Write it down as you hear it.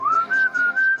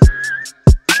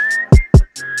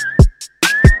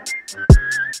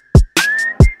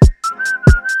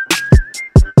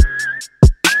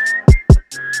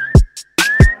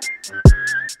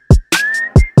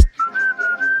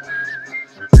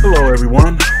Hello,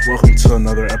 everyone. Welcome to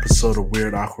another episode of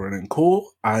Weird, Awkward, and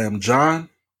Cool. I am John.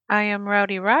 I am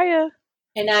Rowdy Raya.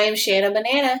 And I am Shanna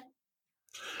Banana.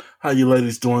 How you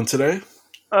ladies doing today?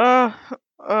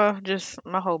 Just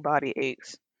my whole body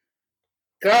aches.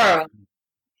 Girl,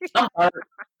 I'm hurt.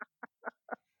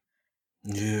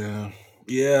 Yeah.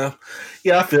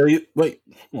 I feel you. Wait,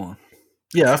 hold on.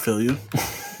 Yeah, I feel you.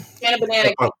 Shanna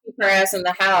Banana can't keep her ass in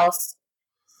the house.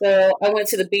 So I went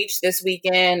to the beach this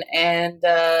weekend, and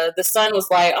the son was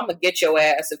like, "I'm gonna get your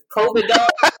ass if COVID don't,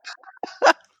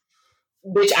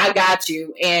 bitch. I got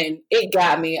you," and it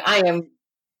got me. I am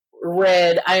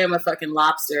red. I am a fucking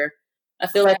lobster. I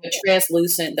feel like a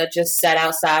translucent that just sat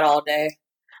outside all day.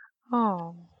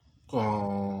 Oh.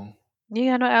 Oh. You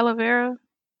got no aloe vera?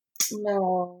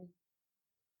 No.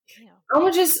 Yeah. I'm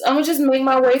gonna just make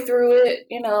my way through it.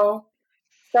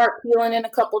 Start peeling in a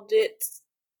couple days.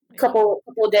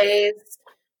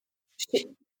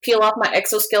 Peel off my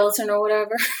exoskeleton or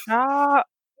whatever.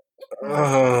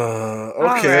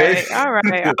 Okay. All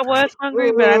right. I was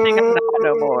hungry, but I think I'm not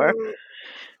no more.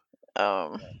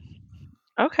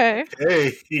 Okay.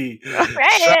 Hey.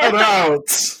 Shout out.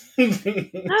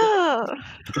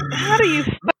 How do you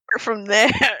start from there?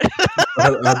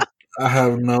 I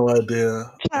have no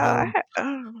idea.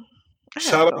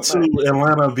 Shout out to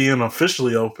Atlanta being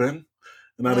officially open.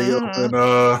 Now they open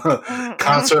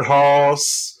concert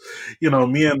halls. Me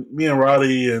and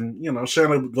Roddy and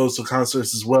Shanna goes to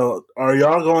concerts as well. Are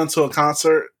y'all going to a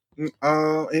concert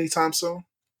anytime soon?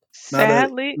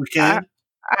 Sadly,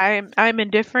 I'm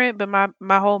indifferent, but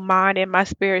my whole mind and my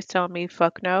spirit's telling me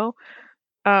fuck no.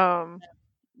 But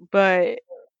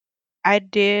I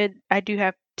do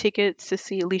have tickets to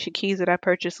see Alicia Keys that I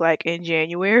purchased like in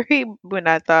January when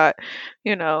I thought,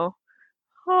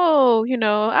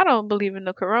 I don't believe in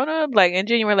the corona. Like in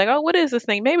January, like, oh, what is this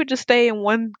thing? Maybe just stay in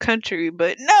one country,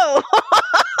 but no.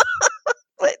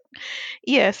 But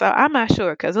yeah, so I'm not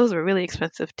sure because those were really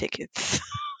expensive tickets.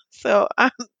 So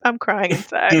I'm crying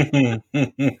inside.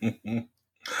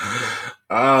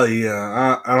 Oh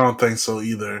yeah, I don't think so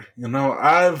either.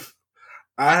 I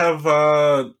have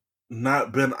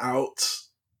not been out.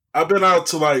 I've been out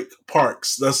to like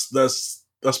parks. That's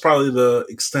probably the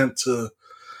extent to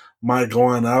my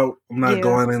going out. I'm not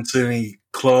going into any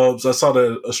clubs. I saw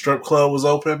that a strip club was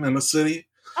open in the city.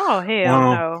 Oh hell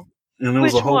no! And it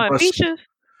Which was a whole one? bunch. Beaches?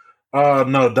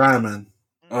 No, Diamond.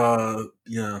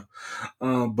 Yeah.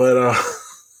 But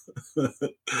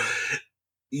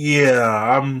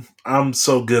yeah, I'm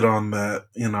so good on that.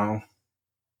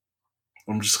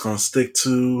 I'm just gonna stick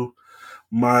to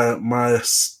my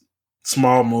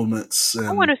small movements. And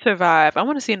I want to survive. I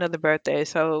want to see another birthday.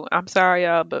 So I'm sorry,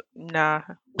 y'all, but nah.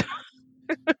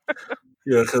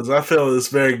 Yeah, because I feel it's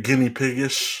very guinea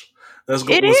piggish. That's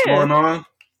what's is. going on.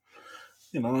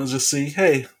 And just see.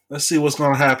 Hey, let's see what's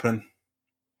going to happen.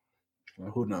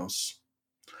 Well, who knows?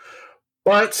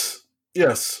 But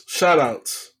yes, shout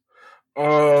outs.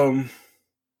 One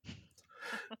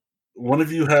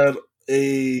of you had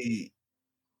a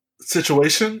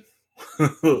situation.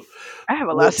 I have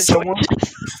a lot of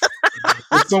situations.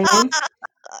 With someone?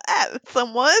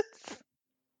 Someone?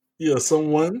 Yeah,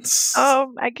 someone's.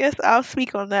 I guess I'll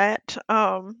speak on that.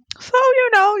 So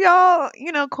y'all,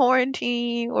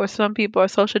 quarantine, or some people are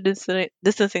social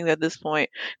distancing at this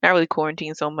point. Not really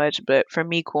quarantine so much, but for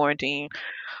me, quarantine.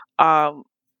 I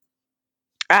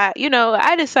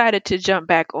decided to jump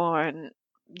back on,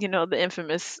 the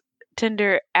infamous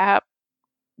Tinder app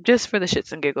just for the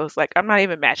shits and giggles. Like, I'm not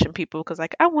even matching people because,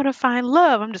 like, I want to find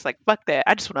love. I'm just like, fuck that.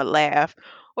 I just want to laugh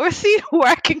or see where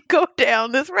I can go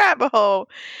down this rabbit hole.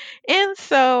 And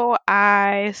so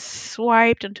I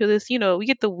swiped into this, we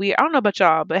get the weird, I don't know about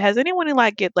y'all, but has anyone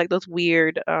like get like those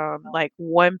weird, like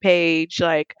one page,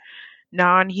 like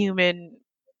non-human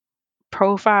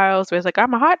profiles where it's like,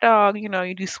 I'm a hot dog, you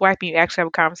do swipe and you actually have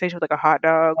a conversation with like a hot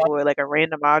dog or like a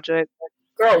random object.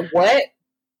 Girl, what?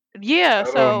 Yeah,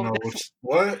 so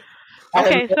what?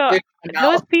 Okay, so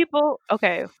those people.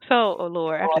 Okay, so oh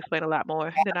Lord, I have to explain a lot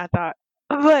more than I thought.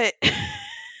 But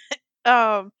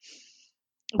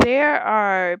there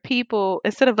are people,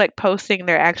 instead of like posting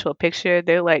their actual picture,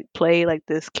 they're like play like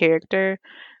this character,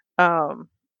 of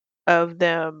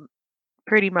them,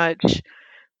 pretty much.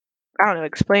 I don't know,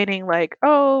 explaining like,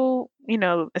 oh,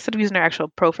 instead of using their actual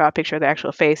profile picture, their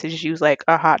actual face, they just use like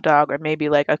a hot dog or maybe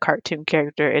like a cartoon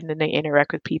character, and then they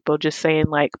interact with people, just saying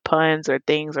like puns or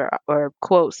things or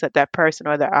quotes that person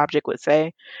or that object would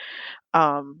say.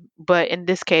 But in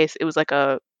this case, it was like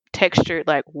a textured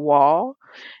like wall,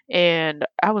 and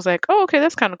I was like, oh, okay,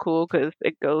 that's kind of cool because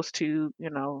it goes to,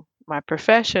 my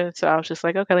profession. So I was just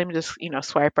like, okay, let me just,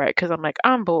 swipe right because I'm like,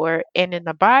 I'm bored. And in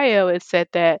the bio, it said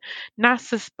that not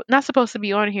supposed to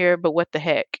be on here, but what the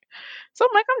heck? So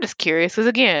I'm like, I'm just curious because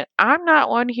again, I'm not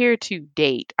on here to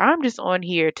date. I'm just on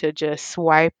here to just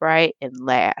swipe right and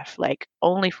laugh, like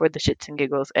only for the shits and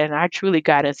giggles. And I truly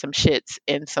got in some shits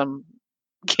and some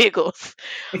giggles.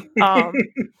 Um,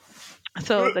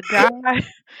 so the guy,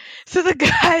 so the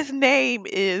guy's name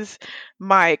is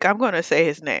Mike. I'm gonna say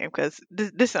his name because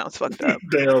this sounds fucked up.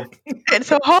 Damn. And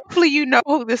so hopefully you know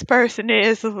who this person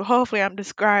is. So hopefully I'm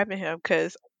describing him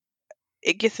because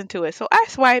it gets into it. So I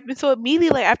swipe, and so immediately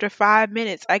like after 5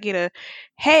 minutes, I get a,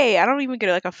 hey. I don't even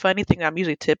get like a funny thing I'm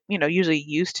usually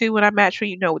used to when I match for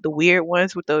the weird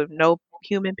ones with the no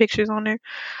human pictures on there.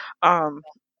 Um,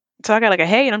 so I got like a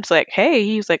hey, and I'm just like, hey.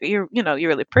 He's like, you're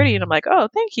really pretty, and I'm like, oh,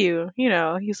 thank you.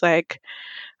 He's like,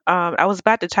 I was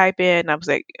about to type in, I was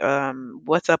like,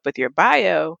 what's up with your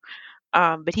bio?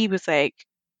 But he was like,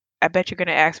 I bet you're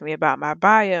gonna ask me about my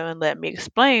bio and let me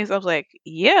explain. So I was like,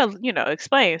 yeah,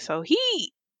 explain. So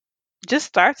he just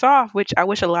starts off, which I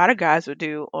wish a lot of guys would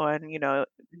do on,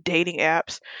 dating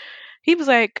apps. He was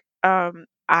like, I'm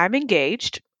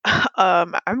engaged.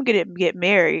 I'm gonna get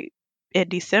married in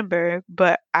December,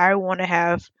 but I want to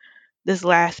have this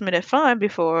last minute fun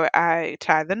before I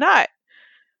tie the knot.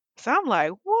 So I'm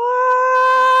like,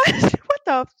 what? What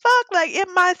the fuck? Like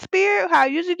in my spirit, how I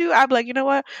usually do, I'd be like, you know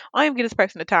what? I don't even give this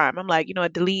person the time. I'm like,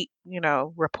 delete,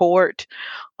 report,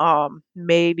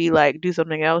 maybe like do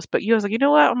something else. But you was like, you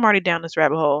know what? I'm already down this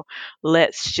rabbit hole.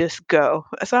 Let's just go.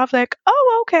 So I was like,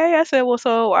 oh, okay. I said, well,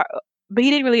 but he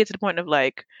didn't really get to the point of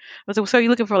like, I was like, so you're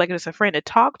looking for like just a friend to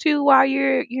talk to while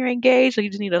you're engaged? Like you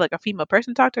just need like a female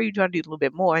person to talk to, or you trying to do a little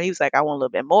bit more? And he was like, I want a little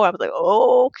bit more. I was like,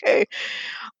 oh, okay.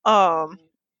 Um,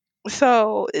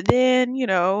 so then, he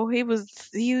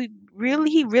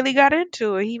really got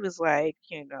into it. He was like,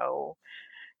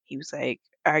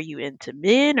 are you into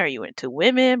men? Are you into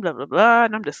women? Blah blah blah.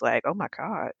 And I'm just like, oh my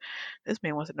God, this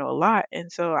man wants to know a lot.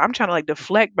 And so I'm trying to like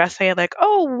deflect by saying like,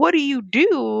 oh, what do you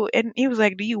do? And he was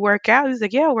like, do you work out? He's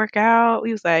like, yeah, I work out.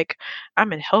 He was like,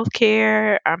 I'm in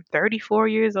healthcare. I'm 34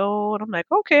 years old. I'm like,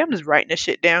 okay, I'm just writing this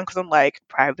shit down because I'm like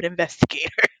private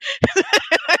investigator.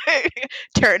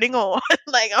 Turning on.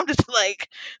 Like I'm just like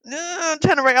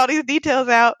trying to write all these details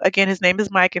out. Again, his name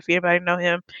is Mike. If anybody know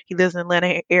him, he lives in the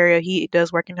Atlanta area. He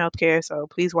does work in healthcare, so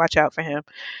please watch out for him.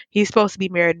 He's supposed to be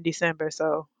married in December,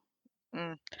 so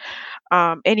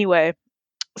anyway,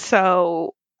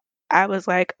 so I was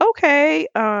like, okay.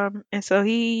 And so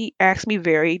he asked me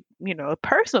very,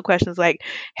 personal questions like,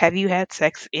 have you had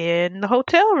sex in the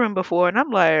hotel room before? And I'm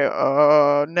like,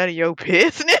 none of your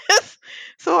business.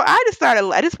 So I just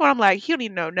started, at this point, I'm like, he don't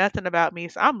even know nothing about me.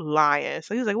 So I'm lying.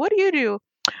 So he's like, what do you do?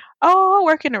 Oh, I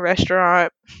work in a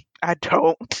restaurant. I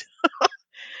don't.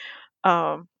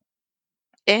 Um,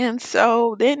 and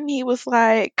so then he was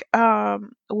like,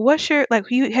 what's your, like,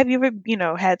 have you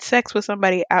ever, had sex with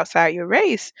somebody outside your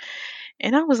race?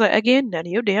 And I was like, again, none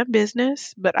of your damn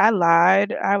business. But I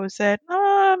lied. I was said,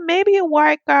 maybe a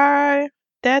white guy.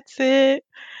 That's it.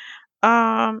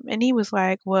 And he was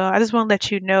like, well, I just want to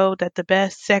let you know that the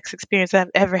best sex experience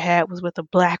I've ever had was with a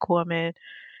black woman.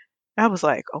 I was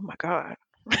like, oh my God.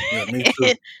 Yeah, me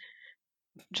too.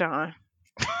 John.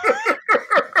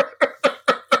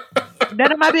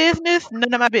 None of my business.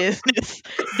 None of my business.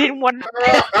 Didn't want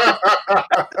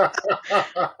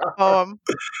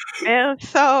and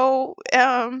so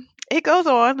it goes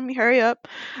on. Let me hurry up.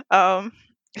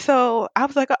 So I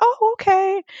was like, oh,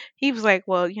 okay. He was like,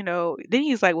 well, then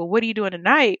he's like, well, what are you doing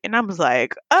tonight? And I was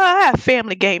like, I have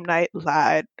family game night.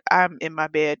 Lied. I'm in my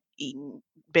bed eating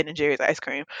Ben and Jerry's ice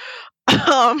cream. Shout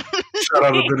out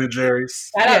to Ben and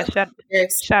Jerry's.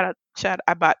 Shout out.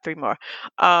 I bought 3 more.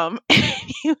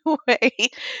 Anyway,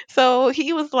 so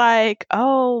he was like,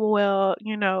 oh, well,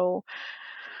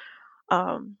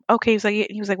 okay.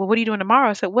 He was like, well, what are you doing tomorrow?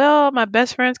 I said, well, my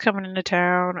best friend's coming into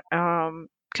town.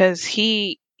 Cause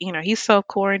he's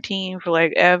self-quarantined for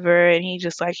like ever, and he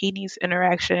just like, he needs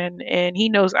interaction, and he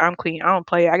knows I'm clean. I don't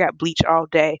play. I got bleach all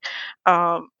day.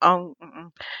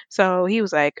 So he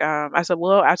was like, I said,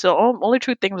 well, the only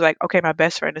true thing was like, okay, my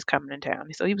best friend is coming in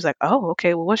town. So he was like, oh,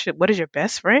 okay, well, what does your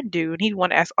best friend do? And he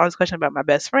want to ask all this question about my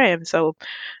best friend. So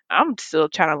I'm still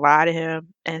trying to lie to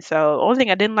him. And so the only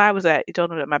thing I didn't lie was that he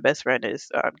told him that my best friend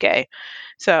is gay.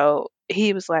 So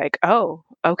he was like, oh,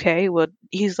 okay. Well,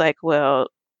 he's like, well,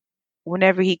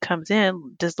 whenever he comes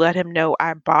in, just let him know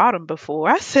I bought him before.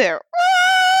 I said,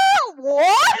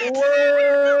 what? Like,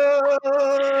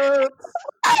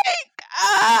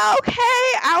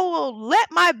 okay, I will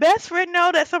let my best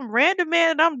at some random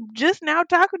man that I'm just now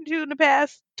talking to in the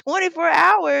past 24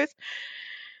 hours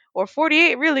or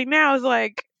 48 really now is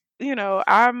like,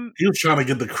 I'm He was trying to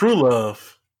get the crew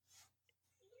love.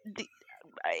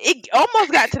 it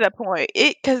almost got to that point.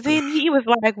 Because then he was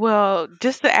like, "Well,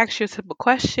 just to ask you a simple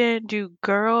question, do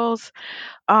girls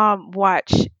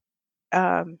watch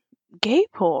gay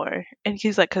porn?" And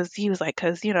he's like, "Cause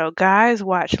guys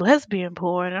watch lesbian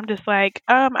porn." And I'm just like,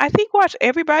 I think watch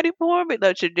everybody porn,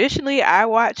 but traditionally I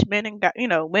watch men and guys,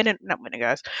 men and not men and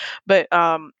guys, but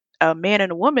a man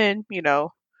and a woman,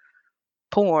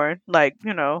 porn, like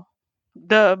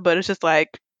duh. But it's just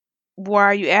like, why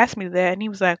are you asking me that? And he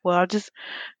was like, well,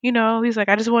 he's like,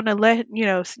 I just want to let,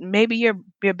 maybe your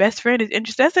best friend is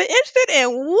interested. I said, interested in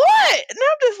what? And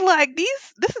I'm just like,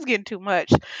 this is getting too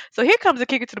much. So here comes the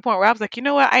kicker to the point where I was like, you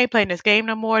know what? I ain't playing this game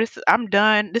no more. I'm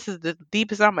done. This is the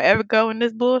deepest I'm gonna ever go in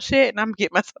this bullshit, and I'm gonna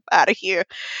get myself out of here.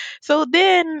 So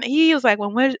then he was like,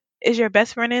 well, when is your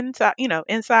best friend inside,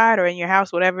 inside or in your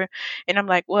house, whatever? And I'm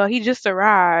like, well, he just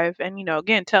arrived. And,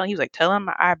 again, he was like, tell him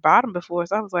I bought him before.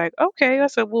 So I was like, okay. I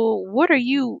said, well, what are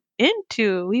you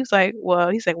into? He's like,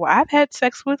 well, I've had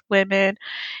sex with women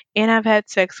and I've had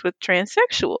sex with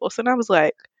transsexuals. And I was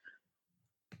like,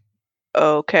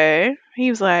 okay. And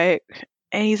he's like,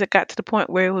 got to the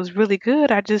point where it was really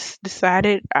good. I just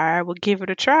decided I would give it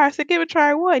a try. I said, give it a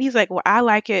try what? He's like, well, I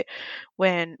like it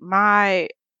when my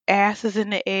ass is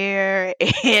in the air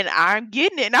and I'm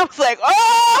getting it. And I was like,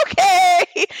 oh, okay.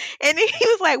 And then he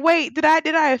was like, wait, did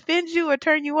I offend you or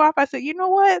turn you off? I said, you know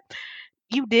what?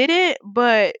 You didn't,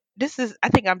 but I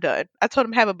think I'm done. I told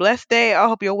him, have a blessed day. I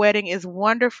hope your wedding is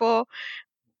wonderful.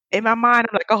 In my mind,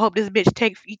 I'm like, I hope this bitch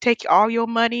take all your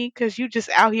money because you just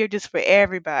out here just for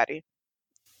everybody.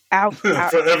 Out. For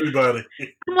everybody.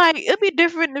 I'm like, it'd be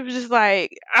different if it's just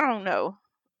like, I don't know.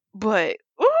 But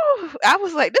I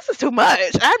was like, this is too much.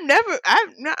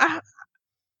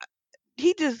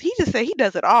 He just said he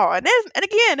does it all. And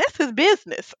again, that's his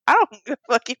business. I don't give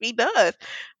a fuck if he does.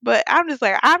 But I'm just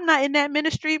like, I'm not in that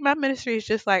ministry. My ministry is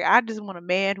just like, I just want a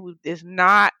man who is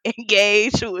not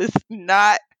engaged, who is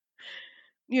not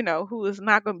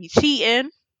gonna be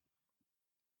cheating.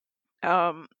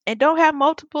 And don't have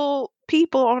multiple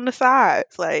people on the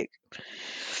sides. Like,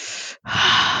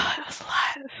 that's a lot.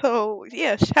 So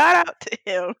yeah, shout out to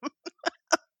him.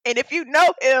 And if you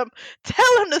know him,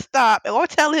 tell him to stop, or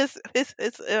tell his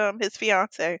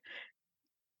fiance.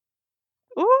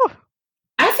 Ooh,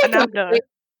 I think I'm done.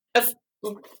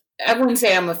 I wouldn't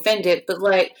say I'm offended, but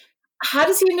like, how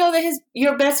does he know that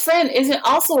your best friend isn't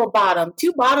also a bottom?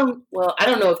 Well, I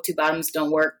don't know if two bottoms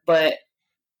don't work, but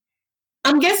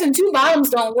I'm guessing two bottoms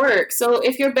don't work. So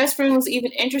if your best friend was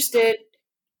even interested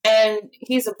and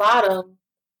he's a bottom,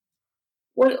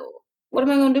 what am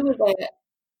I going to do with that?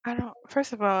 I don't.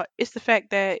 First of all, it's the fact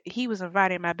that he was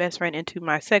inviting my best friend into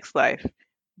my sex life.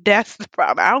 That's the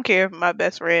problem. I don't care if my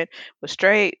best friend was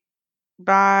straight,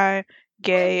 bi,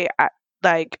 gay.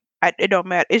 It don't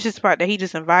matter. It's just the part that he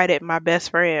just invited my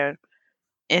best friend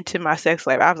into my sex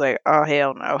life. I was like, oh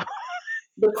hell no.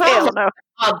 The problem is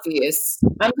obvious.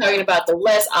 I'm talking about the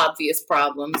less obvious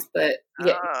problems, but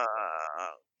yeah.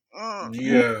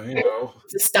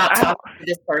 To stop talking to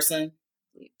this person.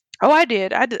 Oh, I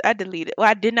did. I deleted. Well,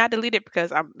 I did not delete it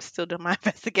because I'm still doing my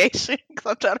investigation because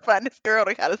I'm trying to find this girl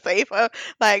to how to save her.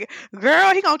 Like,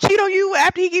 girl, he gonna cheat on you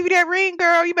after he give you that ring,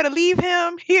 girl. You better leave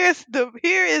him. Here is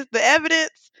the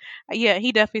evidence. Yeah,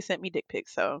 he definitely sent me dick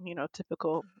pics. So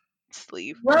typical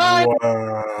sleeve. Wow.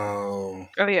 Oh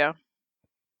yeah.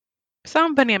 So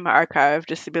I'm putting in my archive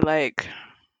just to be like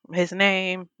his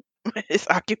name, his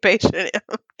occupation,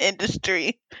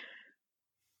 industry,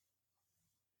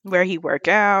 where he work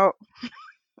out.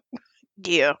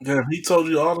 Yeah. Yeah, he told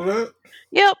you all of that?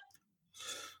 Yep.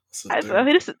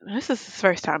 This is his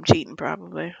first time cheating,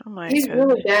 probably. I'm like, he's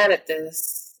really bad at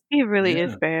this. He really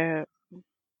is bad.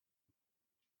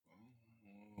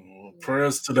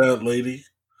 Prayers to that lady.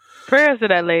 Prayers to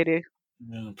that lady.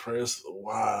 Yeah, prayers.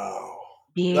 Wow.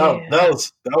 Yeah. That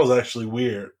was actually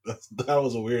weird. That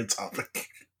was a weird topic.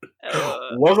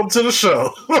 Welcome to the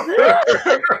show.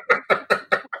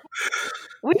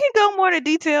 We can go more into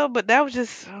detail, but that was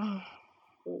just.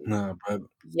 Nah, but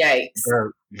yikes!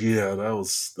 That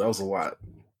was a lot.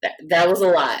 That was a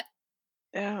lot.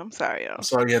 Yeah, I'm sorry, y'all. I'm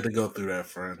sorry you had to go through that,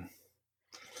 friend.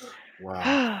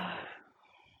 Wow.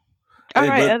 All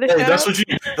right, that's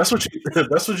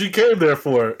what you came there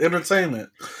for, entertainment.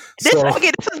 This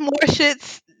is more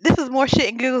shit. This is more shit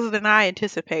and giggles than I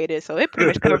anticipated. So it pretty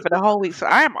much covered for the whole week. So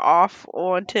I am off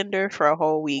on Tinder for a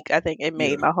whole week. I think it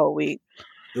made my whole week.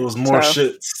 It was more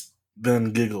shits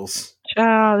than giggles.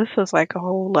 This was like a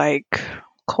whole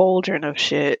cauldron of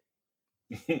shit.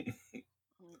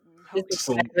 Just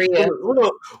with a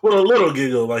little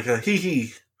giggle, like a hee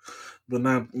hee, but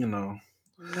not,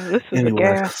 This is anyway. a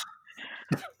gas.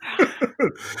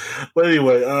 But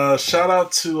anyway, shout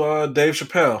out to Dave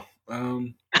Chappelle.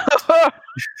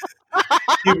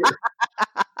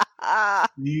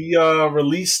 He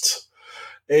released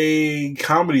a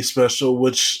comedy special,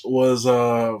 which was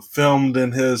filmed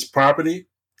in his property,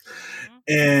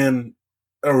 and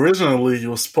originally it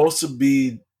was supposed to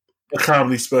be a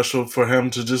comedy special for him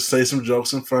to just say some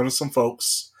jokes in front of some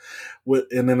folks,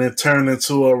 and then it turned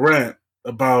into a rant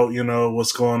about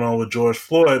what's going on with George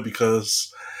Floyd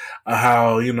because of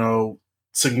how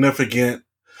significant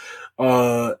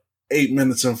 8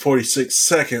 minutes and 46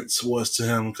 seconds was to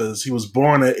him, because he was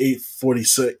born at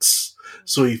 8:46,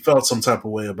 so he felt some type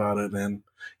of way about it. And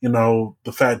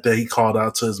the fact that he called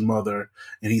out to his mother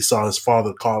and he saw his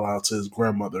father call out to his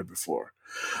grandmother before.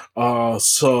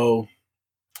 So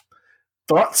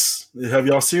thoughts? Have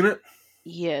y'all seen it?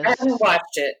 Yes. I haven't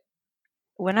watched it.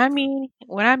 When I mean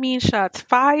shots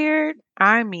fired,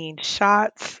 I mean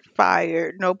shots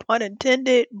fired. No pun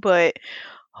intended, but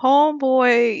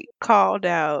homeboy called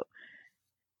out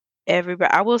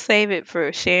everybody. I will save it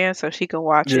for Shan so she can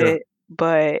watch it.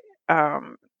 But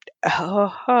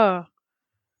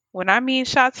when I mean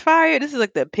shots fired, this is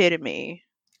like the epitome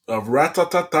of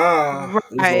ratatata.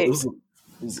 Right. It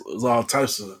was all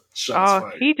types of shots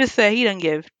fired. He just said he doesn't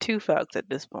give two fucks at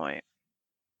this point.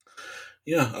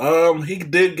 Yeah, he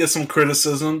did get some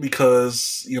criticism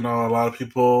because a lot of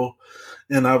people,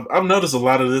 and I've noticed a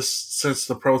lot of this since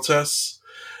the protests.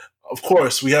 Of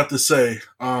course, we have to say,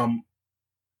 R.I.P.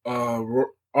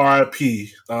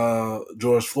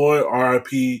 George Floyd,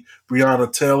 R.I.P.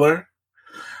 Breonna Taylor,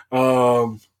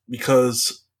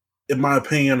 because in my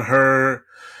opinion, her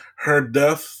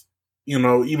death,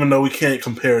 even though we can't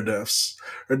compare deaths,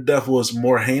 her death was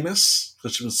more heinous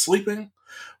because she was sleeping.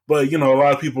 But, a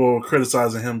lot of people were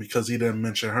criticizing him because he didn't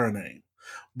mention her name.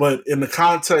 But in the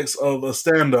context of a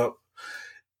stand-up,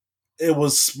 it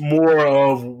was more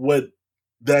of what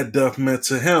that death meant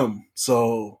to him.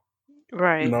 So,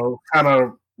 right, kind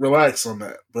of relax on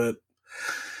that. But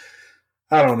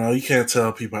I don't know. You can't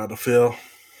tell people how to feel.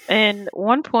 And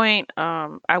one point,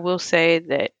 I will say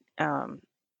that,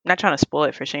 not trying to spoil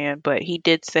it for Shan, but he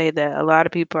did say that a lot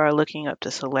of people are looking up to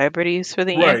celebrities for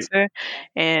the answer,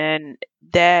 and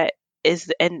that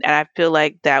is, and I feel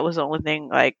like that was the only thing,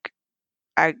 like,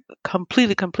 I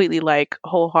completely, like,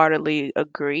 wholeheartedly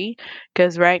agree,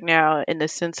 because right now, in the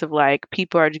sense of, like,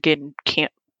 people are getting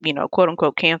quote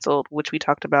unquote canceled, which we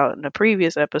talked about in the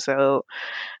previous episode.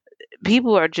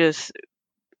 People are just,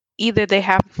 either they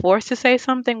have forced to say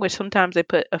something, which sometimes they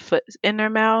put a foot in their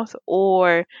mouth,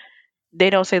 or they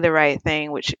don't say the right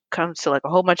thing, which comes to like a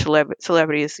whole bunch of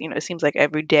celebrities. It seems like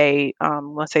every day,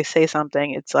 once they say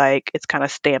something, it's like it's kind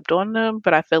of stamped on them.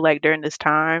 But I feel like during this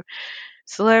time,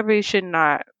 celebrities should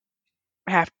not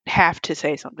have to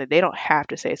say something. They don't have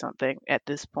to say something at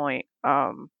this point,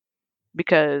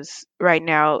 because right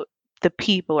now the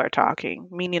people are talking,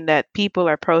 meaning that people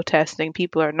are protesting.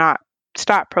 People are not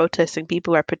stop protesting.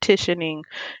 People are petitioning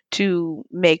to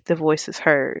make the voices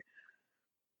heard.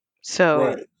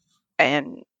 So,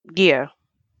 and yeah,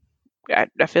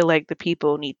 I feel like the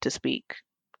people need to speak.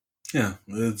 Yeah,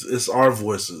 it's our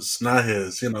voices, not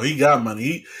his. He got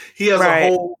money. He has a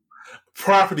whole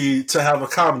property to have a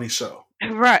comedy show.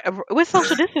 Right, with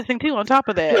social distancing too. On top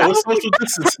of that, with social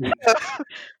distancing,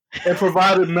 and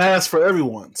provided masks for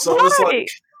everyone. So it's like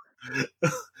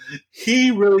he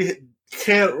really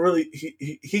can't really.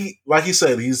 He like he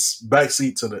said, he's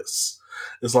backseat to this.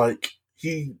 It's like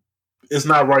it's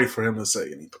not right for him to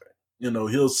say anything.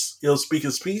 He'll speak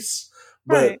his piece,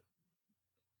 but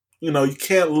you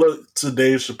can't look to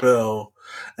Dave Chappelle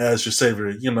as your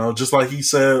savior. Just like he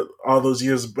said all those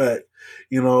years back.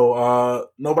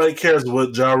 Nobody cares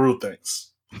what Ja Rule thinks.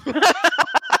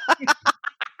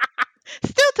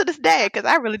 Still to this day, because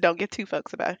I really don't give two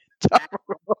fucks about Ja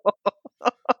Rule.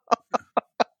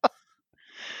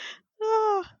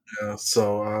 Yeah,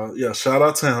 so shout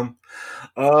out to him.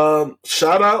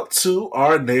 Shout out to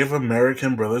our Native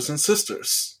American brothers and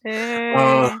sisters.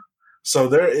 Hey. So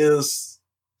there is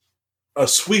a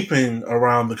sweeping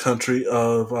around the country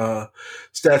of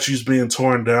statues being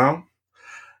torn down,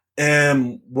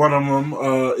 and one of them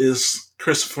is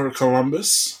Christopher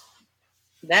Columbus.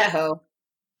 That hoe.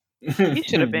 He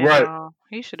should have been gone.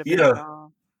 He should have been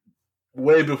gone.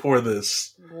 Way before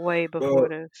this. Way before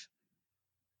this.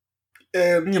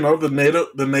 And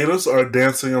the natives are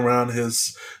dancing around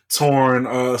his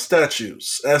torn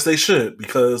statues, as they should,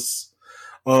 because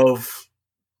of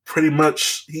pretty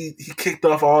much he kicked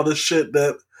off all this shit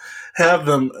that have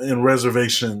them in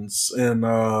reservations and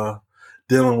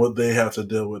dealing with they have to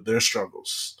deal with their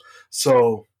struggles.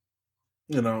 So,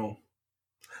 no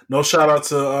shout out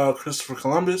to Christopher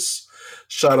Columbus.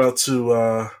 Shout out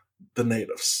to the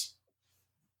natives.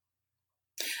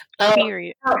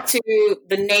 Period. Out to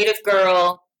the native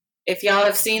girl. If y'all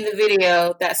have seen the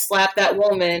video that slapped that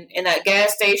woman in that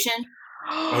gas station.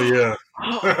 Oh yeah.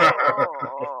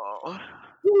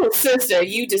 Ooh, sister,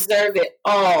 you deserve it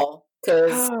all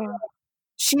because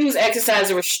she was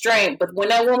exercising restraint. But when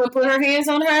that woman put her hands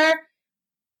on her,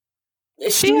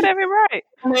 she had every right.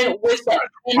 With that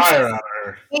fire out of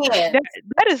her.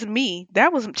 That is me.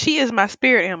 She is my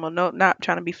spirit animal. No, not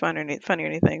trying to be funny or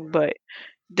anything, but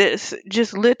this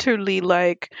just literally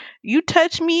like you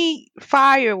touch me,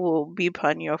 fire will be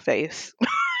upon your face.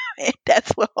 And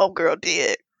that's what homegirl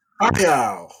did.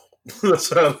 Wow. It was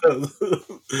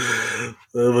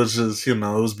just, it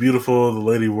was beautiful. The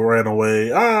lady ran away,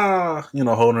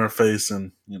 holding her face,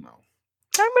 and I'm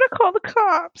gonna call the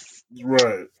cops.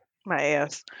 Right. My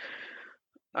ass.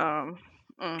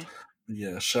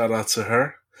 Yeah, shout out to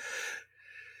her.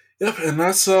 Yep, and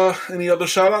that's any other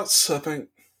shout outs, I think.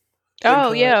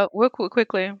 Oh yeah, real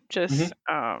quickly. Just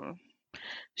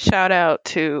shout out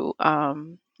to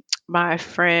my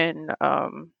friend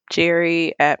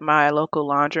Jerry at my local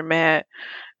laundromat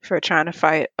for trying to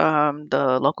fight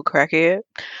the local crackhead.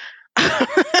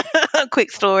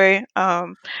 Quick story.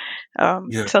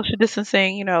 Social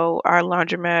distancing, our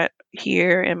laundromat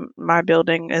here in my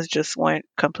building has just went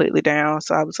completely down.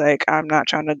 So I was like, I'm not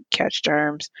trying to catch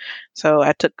germs. So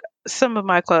I took some of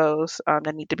my clothes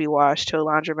that need to be washed to a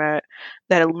laundromat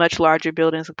that are much larger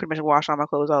buildings and pretty much wash all my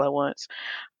clothes all at once.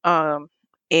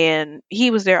 And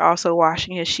he was there also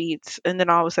washing his sheets. And then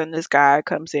all of a sudden this guy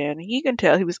comes in. You can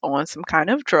tell he was on some kind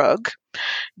of drug.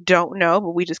 Don't know,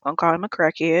 but we just gonna call him a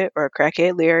crackhead or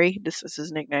Crackhead Larry. This is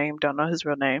his nickname. Don't know his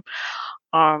real name.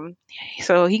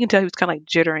 So he can tell he was kind of like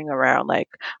jittering around, like,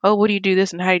 oh, what do you do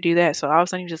this and how do you do that? So all of a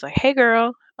sudden he's just like, hey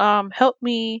girl, help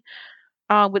me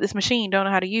with this machine. Don't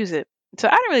know how to use it. So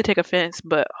I didn't really take offense,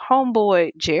 but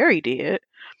homeboy Jerry did.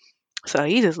 So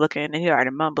he's just looking and he's already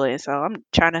mumbling. So I'm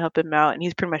trying to help him out, and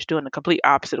he's pretty much doing the complete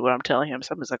opposite of what I'm telling him.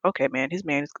 So I'm just like, okay, man, this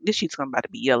sheet's about to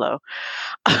be yellow.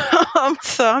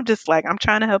 So I'm just like, I'm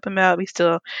trying to help him out. He's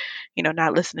still,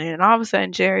 not listening. And all of a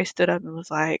sudden, Jerry stood up and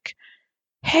was like,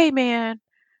 hey, man,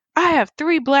 I have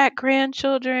 3 black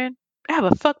grandchildren. I have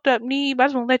a fucked up knee, but I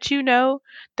just want to let you know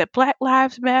that Black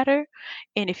Lives Matter.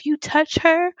 And if you touch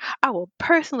her, I will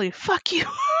personally fuck you.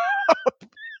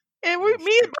 And me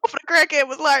and both of the crackhead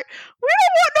was like, we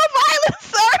don't want no violence,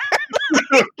 sir.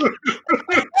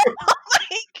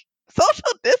 Like,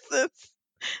 social distance.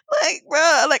 Like,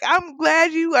 bruh, like, I'm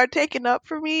glad you are taking up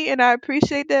for me, and I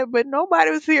appreciate that, but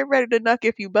nobody was here ready to knuck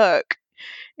if you buck.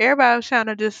 Everybody was trying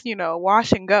to just,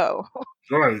 wash and go.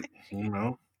 Right.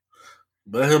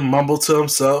 Let him mumble to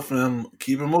himself and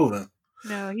keep it moving.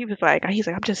 No, he was like, he's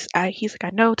like, I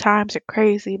know times are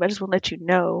crazy, but I just want to let you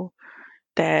know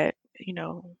that,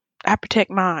 I protect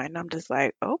mine. I'm just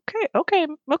like, okay,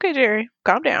 Jerry,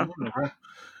 calm down.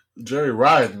 Jerry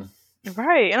riding.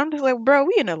 Right. And I'm just like, bro,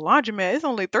 we in a laundromat. It's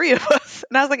only 3 of us.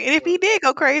 And I was like, and if he did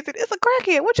go crazy, it's a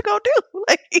crackhead. What you gonna do?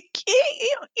 Like,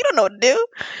 you don't know what to do.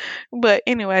 But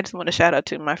anyway, I just want to shout out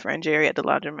to my friend Jerry at the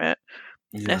laundromat.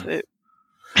 Yeah. That's it.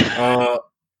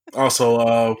 Also,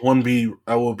 I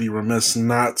will be remiss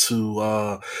not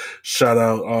to shout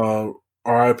out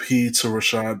RIP to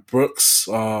Rashad Brooks.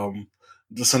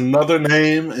 Just another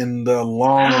name in the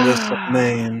long list of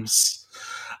names.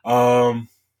 And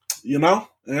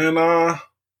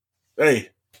hey,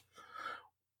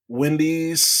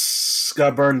 Wendy's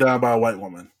got burned down by a white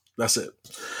woman. That's it.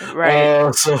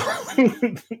 Right.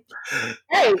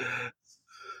 Hey.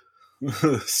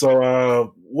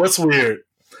 So what's weird?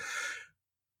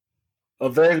 A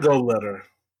Van Gogh letter.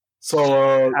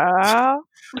 So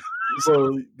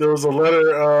so there was a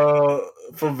letter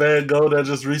from Van Gogh that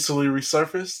just recently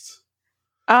resurfaced?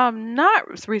 Not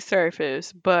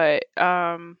resurfaced, but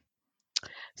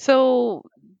so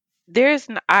there's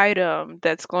an item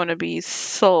that's going to be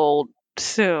sold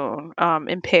soon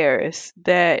in Paris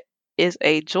that is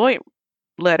a joint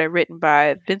letter written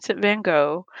by Vincent Van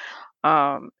Gogh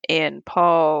and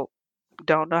Paul,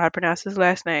 don't know how to pronounce his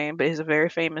last name, but he's a very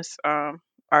famous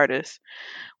artist,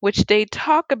 which they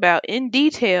talk about in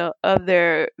detail of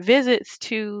their visits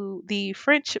to the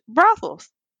French brothels.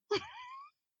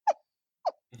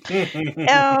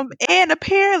 And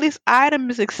apparently this item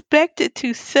is expected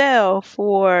to sell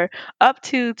for up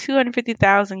to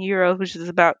 250,000 euros, which is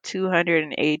about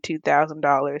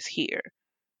 $282,000 here.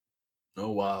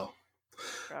 Oh wow.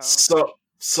 So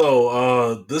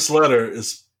this letter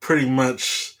is pretty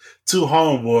much two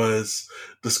homeboys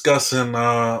discussing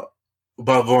about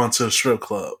going to a strip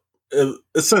club.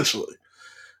 Essentially,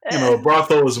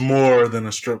 brothel is more than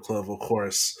a strip club, of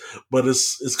course, but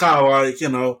it's kind of like,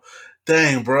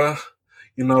 dang, bruh,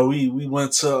 we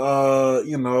went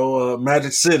to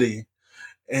Magic City,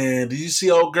 and did you see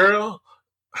old girl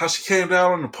how she came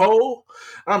down on the pole?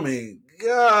 I mean,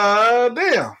 god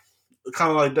damn,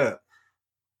 kind of like that.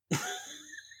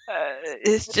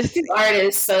 It's just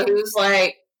artist, so he was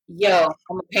like, "Yo, I'm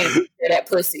gonna paint that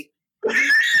pussy."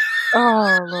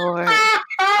 Oh Lord!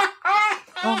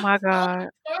 Oh my God!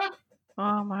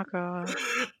 Oh my God!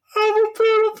 I'm gonna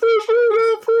paint a picture of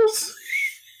that pussy.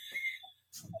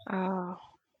 Oh.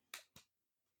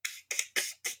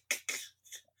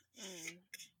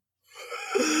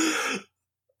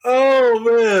 Oh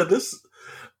man, this.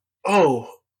 Oh,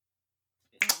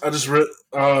 I just read.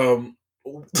 I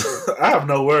have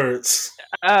no words.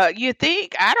 You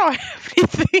think I don't have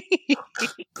anything?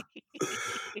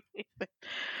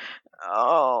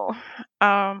 Oh,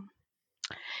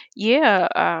 yeah. Yeah.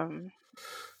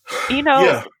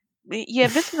 Yeah.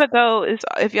 Vincent Van Gogh is,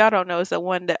 if y'all don't know, is the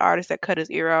one that artist that cut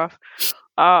his ear off.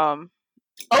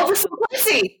 Over some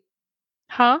pussy.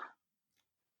 Huh?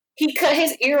 He cut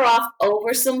his ear off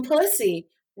over some pussy.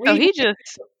 So he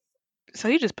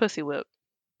just pussy whipped.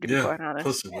 To be quite honest.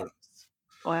 Pussy whipped.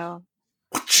 Wow.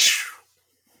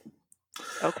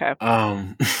 Okay.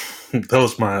 That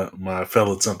was my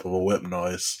fellow attempt of a whip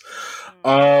noise.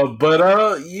 Yeah,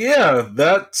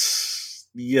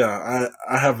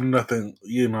 I have nothing.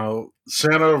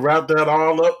 Shanna wrapped that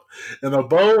all up in a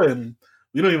bow, and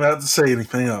we don't even have to say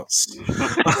anything else.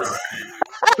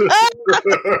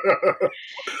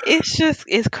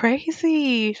 It's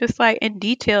crazy. It's just like in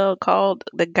detail called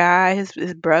the guy,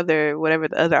 his brother, whatever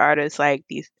the other artists, like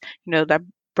these, that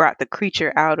brought the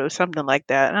creature out or something like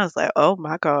that. And I was like, oh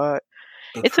my God.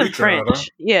 It's in French. Huh?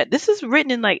 Yeah, this is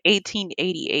written in like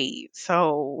 1888.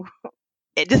 So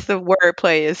just the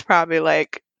wordplay is probably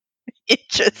like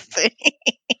interesting.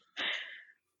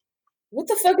 What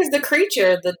the fuck is the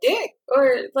creature? The dick?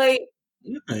 Or like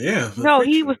Yeah. No,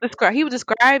 creature. He was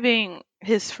describing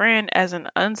his friend as an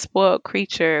unspoiled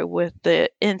creature with the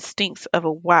instincts of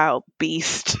a wild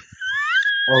beast.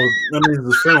 Oh, that means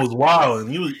his friend was wild, and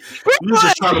we was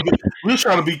just trying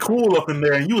to be cool up in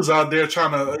there, and you was out there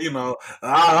trying to,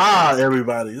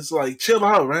 everybody. It's like, chill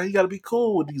out, man. You got to be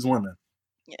cool with these women.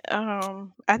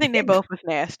 I think they both was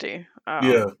nasty.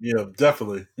 Yeah,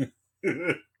 definitely. They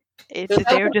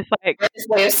were just like this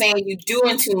way of saying you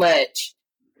doing too much.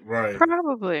 Right.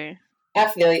 Probably. I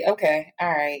feel you. Okay. All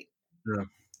right. Yeah.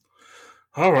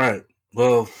 All right.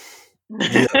 Well,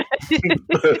 yeah.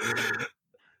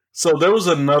 So there was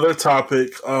another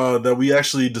topic that we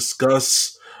actually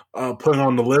discussed, putting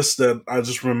on the list that I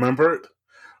just remembered.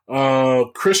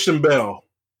 Christian Bale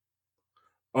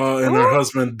and her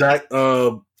husband,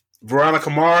 Veronica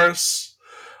Mars.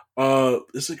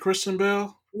 Is it Christian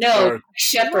Bale? No,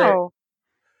 Shepard.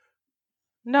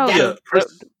 No. Yeah,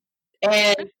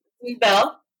 and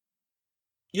Bell.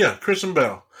 Yeah, Christian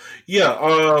Bale.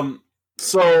 Yeah.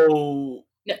 So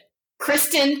no,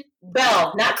 Kristen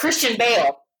Bell, not Christian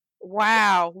Bale.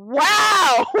 Wow. I'm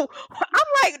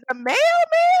like, the mailman?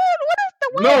 What is the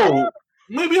way? No,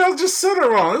 maybe I just said it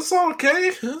wrong. It's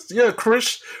okay. Yeah,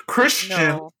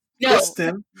 Christian.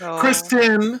 No.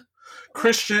 Kristen.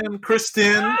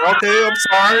 Okay, I'm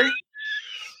sorry.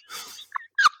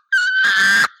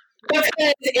 Because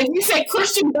if you say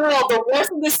Christian Bale, the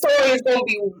rest of the story is going to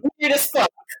be weird as fuck.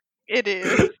 It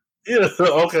is. Yeah,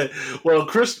 okay. Well,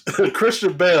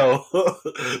 Christian Bale,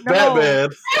 Batman.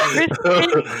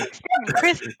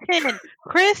 Christian.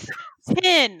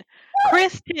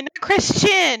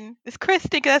 It's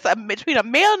Kristen, because that's between a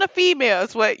male and a female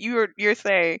is what you're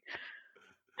saying.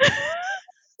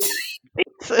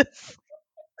 Jesus.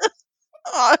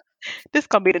 Oh, this is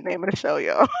going to be the name of the show,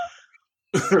 y'all.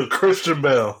 Christian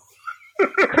Bale.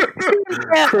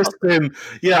 Kristen.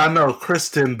 Yeah, I know.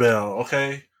 Kristen Bell,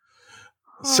 okay?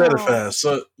 Said it fast.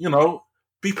 So,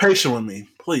 be patient with me,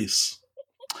 please.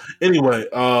 Anyway,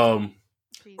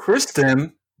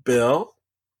 Kristen Bell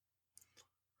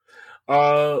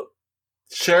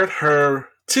shared her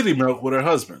titty milk with her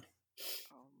husband.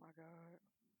 Oh my God.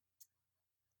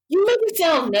 You make it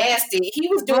sound nasty. He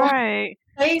was doing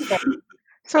crazy.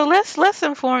 So let's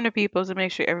inform the people to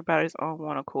make sure everybody's on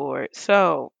one accord.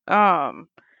 So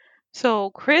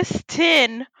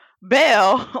Kristen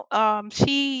Bell,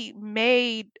 she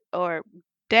made, or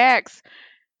Dax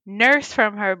nursed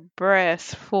from her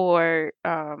breast for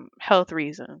health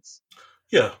reasons.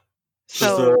 Yeah.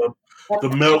 So the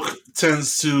milk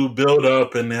tends to build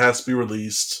up and it has to be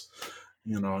released.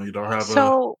 You know, you don't have a.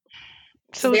 So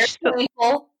It's so very sh-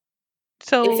 painful if it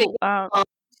so gets clogged.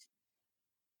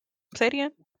 say it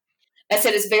again. I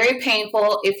said it's very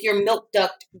painful if your milk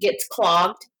duct gets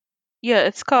clogged. Yeah,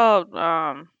 it's called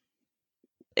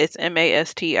it's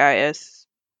MASTIS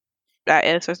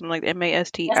or something like that.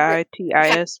 That's the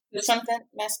MASTITIS or something.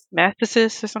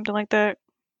 mastitis or something like that.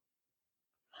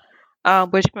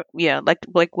 Which yeah,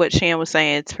 like what Shan was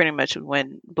saying, it's pretty much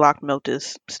when blocked milk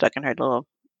is stuck in her little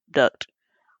duct.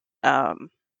 Um,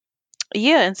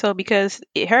 yeah, and so because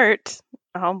it hurts,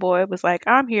 a homeboy was like,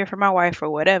 "I'm here for my wife or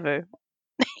whatever,"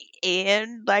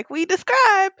 and like we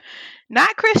described,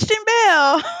 not Christian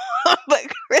Bell, but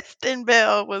Kristen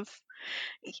Bell was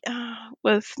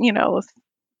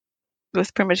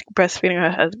was pretty much breastfeeding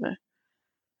her husband.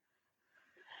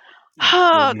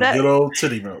 Oh, Giving the that good old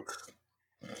titty milk.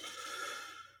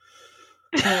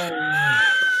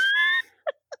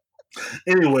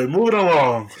 Anyway, moving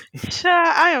along.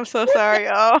 child, I am so sorry,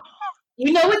 y'all.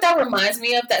 You know what that reminds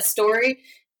me of? That story.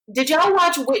 Did y'all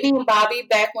watch Whitney and Bobby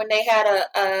back when they had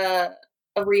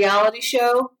a reality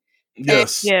show? And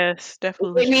Yes. Yes,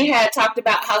 definitely. Whitney had talked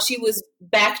about how she was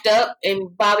backed up,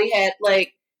 and Bobby had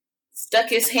like stuck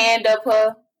his hand up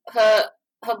her her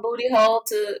booty hole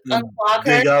to unclog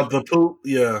her. Dig out the poop.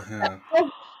 Yeah, yeah.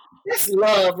 That's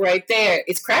love right there.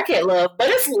 It's crackhead love, but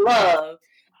it's love.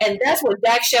 And that's what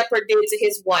Dak Shepard did to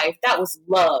his wife. That was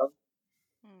love.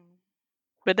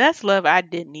 But that's love I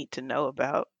didn't need to know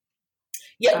about.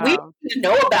 Yeah, we didn't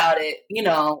know about it. You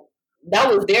know, that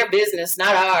was their business,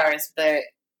 not ours. But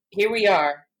here we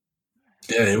are.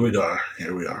 Yeah, here we are.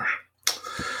 Here we are.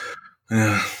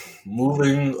 Yeah.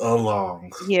 Moving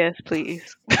along. Yes,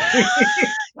 please.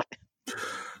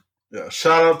 Yeah.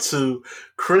 Shout out to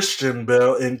Christian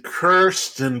Bell and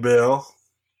Kirsten Bell.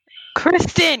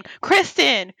 Kristen.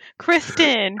 Kirsten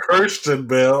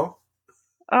Bell.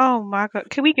 Oh my God.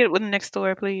 Can we get with the next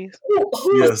story, please?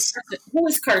 Yes. Who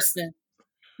is Kirsten?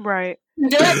 Right.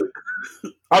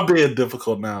 I'm being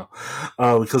difficult now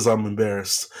because I'm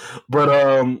embarrassed. But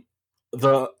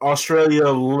the Australia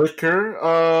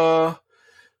liquor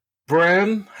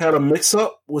brand had a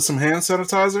mix-up with some hand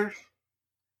sanitizer.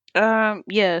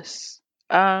 Yes.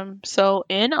 So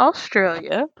in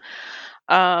Australia,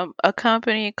 a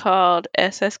company called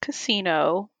SS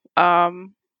Casino,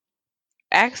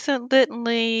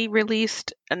 accidentally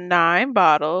released 9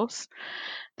 bottles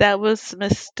that was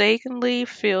mistakenly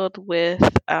filled with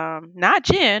not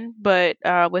gin, but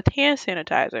with hand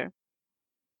sanitizer.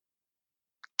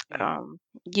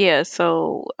 Yeah,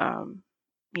 so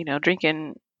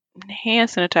drinking hand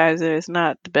sanitizer is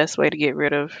not the best way to get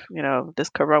rid of this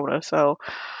corona. So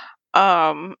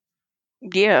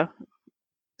yeah,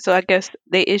 so I guess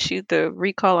they issued the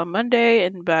recall on Monday,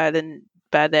 and by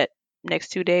that next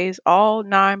 2 days, all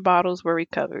 9 bottles were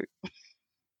recovered.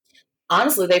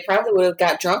 Honestly, they probably would have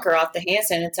got drunker off the hand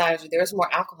sanitizer. There's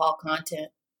more alcohol content.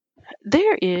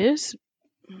 There is,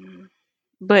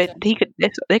 but they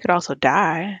could also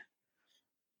die.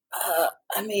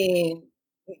 I mean,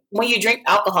 when you drink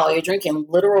alcohol, you're drinking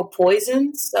literal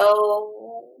poison.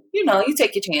 So, you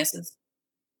take your chances.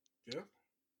 Yeah.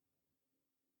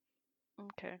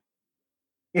 Okay.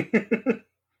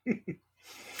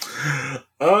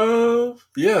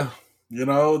 Yeah.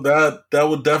 That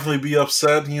would definitely be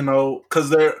upset, because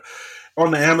they're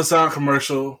on the Amazon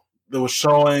commercial that was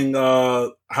showing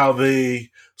how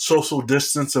they social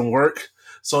distance and work.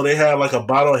 So they had like a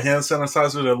bottle of hand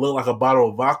sanitizer that looked like a bottle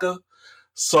of vodka.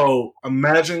 So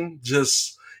imagine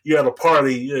just you're at a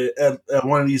party at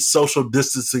one of these social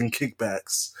distancing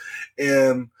kickbacks,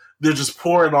 and they're just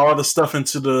pouring all the stuff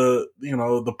into the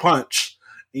punch,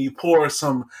 and you pour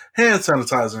some hand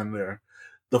sanitizer in there.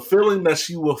 The feeling that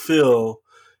you will feel,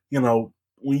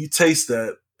 when you taste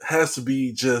that has to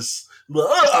be just.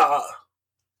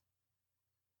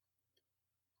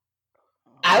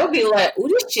 I would be like, "Ooh,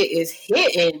 this shit is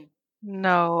hitting."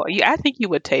 No, I think you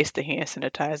would taste the hand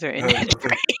sanitizer in that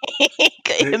drink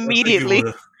I immediately.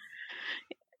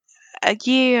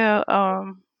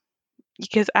 Yeah,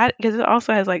 because it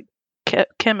also has like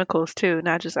chemicals too,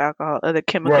 not just alcohol, other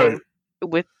chemicals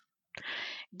with.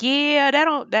 Yeah,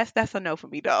 that's a no for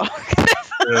me, dog.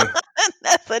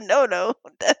 That's a no.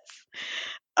 That's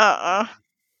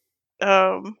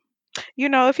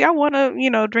if y'all want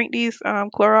to, drink these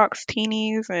Clorox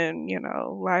teenies and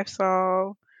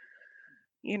Lysol,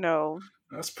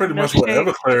 that's pretty much what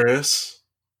Everclear is.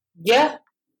 Yeah,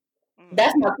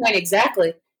 that's my point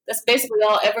exactly. That's basically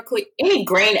all Everclear. Any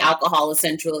grain alcohol,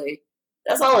 essentially.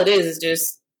 That's all it is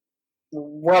just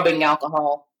rubbing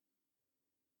alcohol.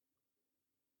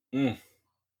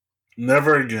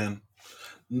 Never again.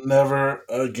 Never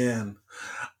again.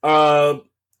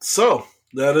 So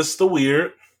that is the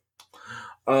weird.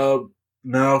 Uh,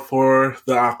 Now for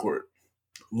the awkward.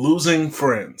 Losing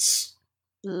friends.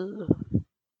 Ugh.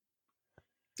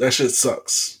 That shit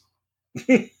sucks.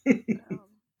 Um,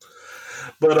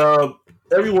 But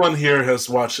everyone here has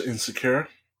watched Insecure.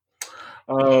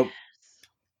 Uh,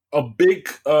 a big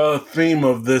theme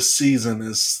of this season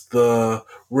is the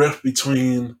rift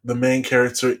between the main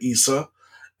character Issa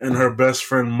and her best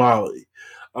friend Molly.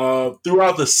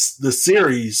 Throughout the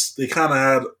series, they kind of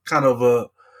had kind of a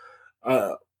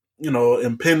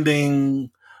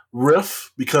impending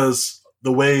rift because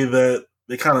the way that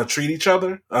they kind of treat each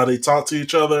other, they talk to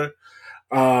each other.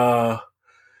 Uh,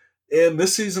 and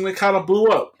this season, it kind of blew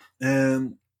up.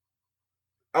 And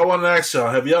I want to ask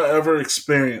y'all: have y'all ever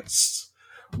experienced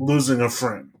losing a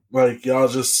friend? Like y'all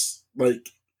just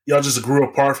grew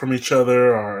apart from each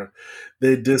other, or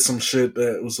they did some shit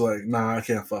that was like, nah, I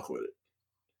can't fuck with it.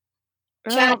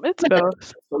 it's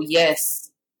both.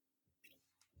 Yes.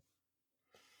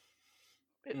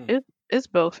 It's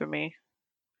both for me.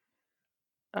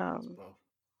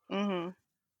 Mm-hmm.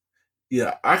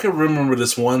 Yeah, I can remember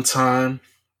this one time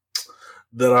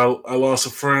that I lost a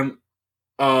friend.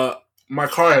 My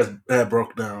car had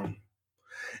broke down,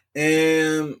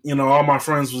 and all my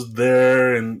friends was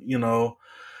there, and it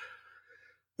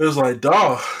was like,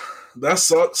 dawg, that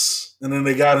sucks. And then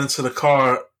they got into the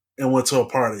car and went to a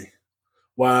party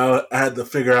while I had to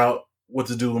figure out what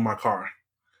to do with my car.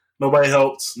 Nobody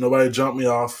helped. Nobody jumped me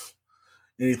off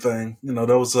anything.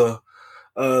 That was a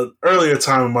earlier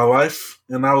time in my life,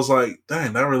 and I was like,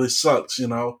 dang, that really sucks.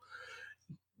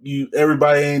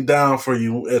 Everybody ain't down for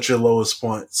you at your lowest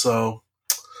point. So,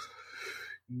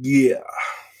 yeah.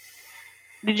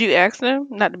 Did you ask them?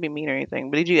 Not to be mean or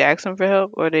anything, but did you ask them for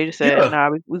help, or they just said, Yeah.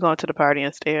 "Nah, we going to the party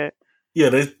instead"? Yeah,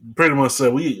 they pretty much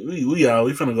said we out.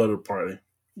 We finna go to the party.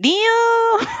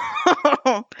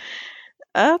 Damn.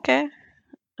 Okay.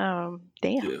 Damn.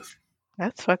 Yes.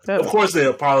 That's fucked up. Of course, they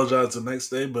apologized the next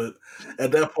day, but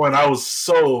at that point, I was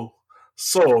so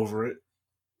over it.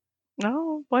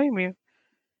 No, blame you.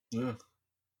 Yeah.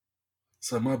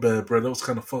 So my bad, bro. That was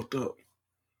kind of fucked up.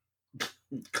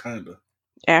 Kinda.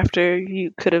 After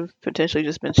you could have potentially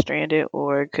just been stranded,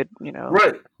 or could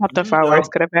right. Something far worse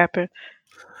could have happened.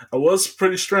 I was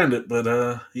pretty stranded, but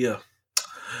yeah.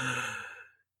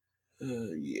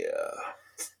 Yeah.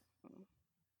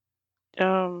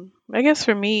 I guess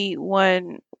for me,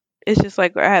 one, it's just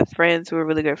like I had friends who were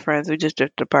really good friends. We just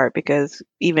drifted apart because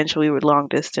eventually we were long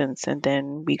distance, and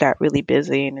then we got really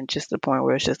busy, and it's just the point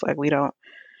where it's just like we don't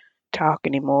talk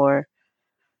anymore.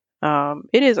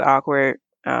 It is awkward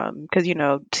because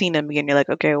seeing them again, you're like,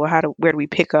 okay, well, where do we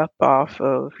pick up off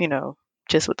of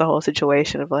just with the whole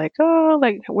situation of like, oh,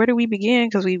 like where do we begin?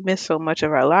 Because we missed so much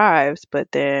of our lives,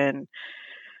 but then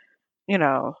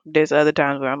there's other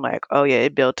times where I'm like, oh yeah,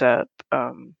 it built up.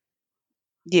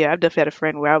 Yeah, I've definitely had a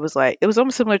friend where I was like, it was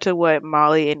almost similar to what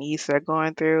Molly and Issa are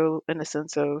going through in the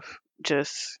sense of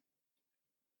just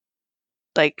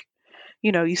like,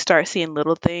 you start seeing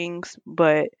little things,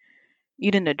 but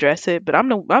you didn't address it. But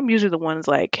I'm usually the ones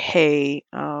like, hey,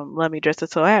 let me address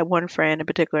it. So I had one friend in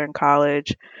particular in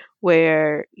college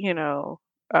where,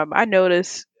 I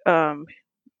noticed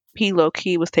he low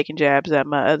key was taking jabs at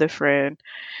my other friend.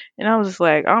 And I was just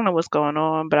like, I don't know what's going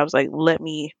on, but I was like, let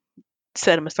me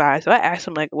set him aside. So I asked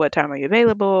him like, "What time are you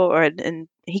available?" And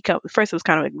he first was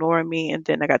kind of ignoring me, and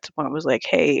then I got to the point where I was like,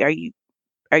 "Hey, are you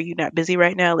not busy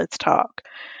right now? Let's talk."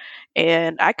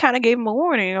 And I kind of gave him a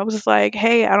warning. I was just like,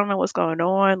 "Hey, I don't know what's going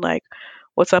on. Like,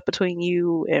 what's up between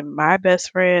you and my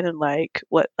best friend? And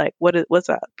what's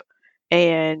up?"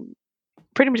 And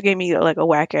pretty much gave me like a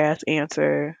whack ass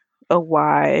answer of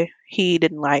why he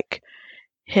didn't like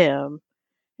him.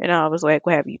 And I was like,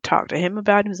 well, have you talked to him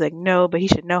about it? He was like, no, but he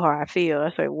should know how I feel. I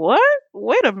said, what?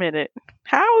 Wait a minute.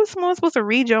 How is someone supposed to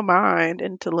read your mind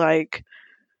into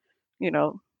you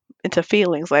know, into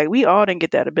feelings? Like we all didn't get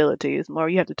that ability. It's more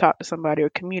you have to talk to somebody or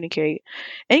communicate.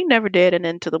 And he never did. And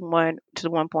then to the one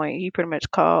point he pretty much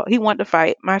he wanted to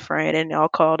fight my friend and all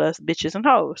called us bitches and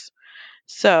hoes.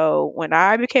 So when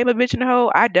I became a bitch and a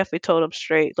hoe, I definitely told him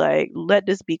straight, like, let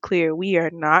this be clear. We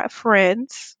are not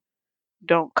friends.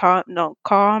 Don't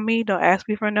call me. Don't ask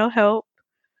me for no help.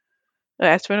 Don't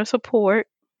ask for no support.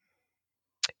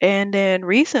 And then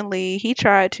recently, he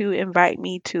tried to invite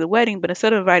me to the wedding, but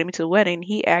instead of inviting me to the wedding,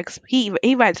 he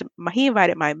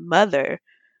invited my mother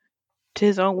to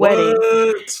his own wedding.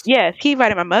 What? Yes, he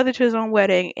invited my mother to his own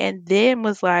wedding, and then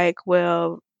was like,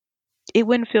 "Well, it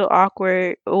wouldn't feel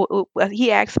awkward."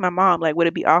 He asked my mom, like, "Would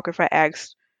it be awkward if I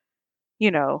asked, me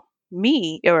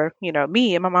or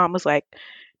me?" And my mom was like,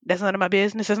 That's none of my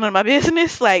business. That's none of my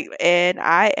business. Like, and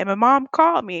my mom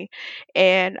called me,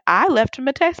 and I left him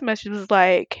a text message. It was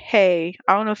like, "Hey,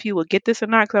 I don't know if you will get this or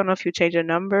not, because I don't know if you change your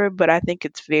number, but I think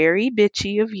it's very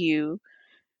bitchy of you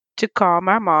to call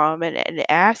my mom and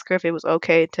ask her if it was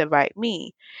okay to invite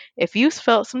me. If you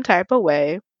felt some type of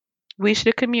way, we should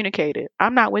have communicated.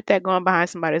 I'm not with that going behind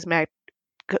somebody's back,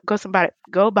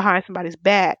 go behind somebody's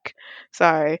back,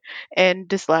 sorry, and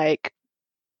just like,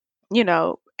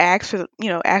 ask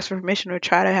for permission or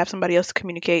try to have somebody else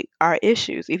communicate our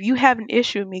issues. If you have an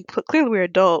issue with me, clearly we're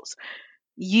adults.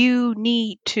 You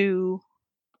need to,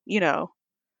 you know,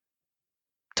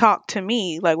 talk to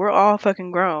me. Like, we're all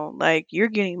fucking grown. Like, you're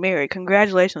getting married.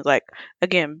 Congratulations. Like,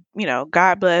 again,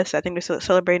 God bless. I think they're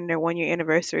celebrating their 1 year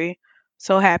anniversary.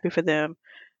 So happy for them.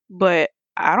 But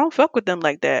I don't fuck with them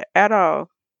like that at all.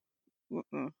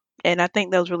 Mm-mm. And I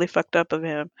think that was really fucked up of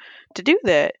him to do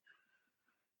that.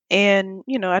 And,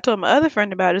 I told my other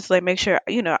friend about it. It's like, make sure,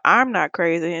 I'm not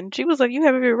crazy. And she was like, you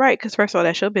have every right. Because, first of all,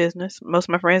 that's your business. Most of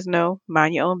my friends know,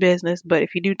 mind your own business. But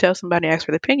if you do tell somebody, ask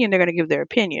for their opinion, they're going to give their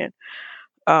opinion.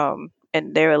 And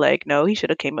they were like, no, he should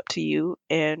have came up to you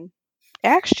and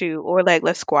asked you, or like,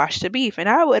 let's squash the beef. And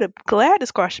I would have glad to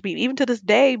squash the beef, even to this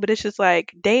day. But it's just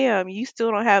like, damn, you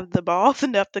still don't have the balls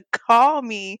enough to call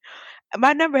me.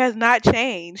 My number has not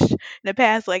changed in the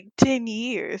past like 10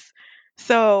 years.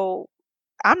 So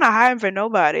I'm not hiding for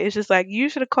nobody. It's just like, you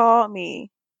should have called me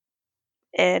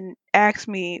and asked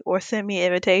me or sent me an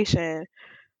invitation.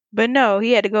 But no,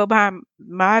 he had to go behind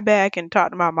my back and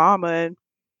talk to my mama, and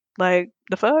like,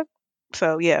 the fuck?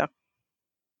 So yeah.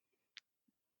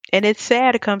 And it's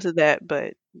sad it comes to that,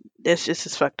 but it's just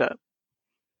as fucked up.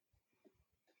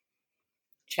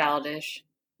 Childish.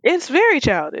 It's very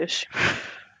childish.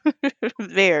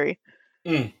 Very.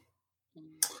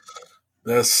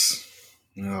 That's,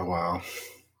 wow.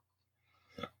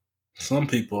 Some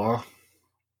people are.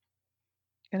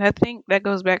 And I think that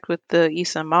goes back with the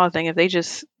Issa and Mala thing. If they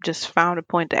just found a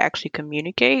point to actually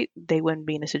communicate, they wouldn't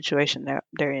be in the situation that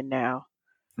they're in now.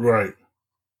 Right.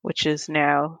 Which is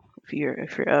now, if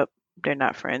you're up, they're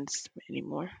not friends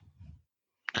anymore.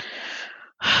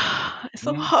 It's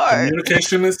so hard.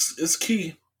 Communication is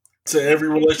key to every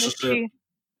relationship.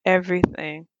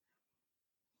 Everything.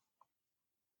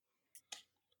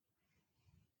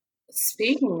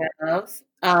 Speaking of,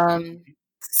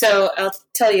 so I'll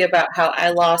tell you about how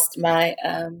I lost my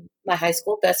my high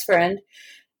school best friend.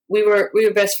 We were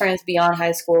best friends beyond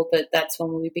high school, but that's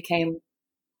when we became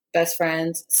best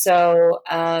friends. So,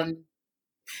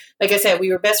 like I said,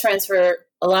 we were best friends for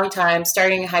a long time,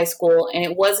 starting in high school, and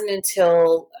it wasn't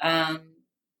until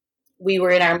we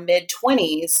were in our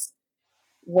mid-20s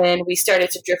when we started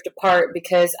to drift apart,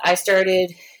 because I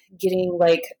started getting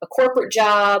like a corporate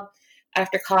job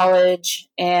after college,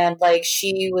 and like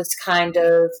she was kind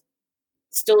of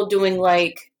still doing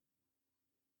like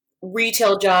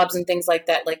retail jobs and things like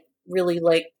that, like really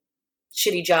like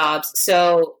shitty jobs.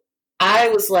 So I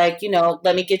was like,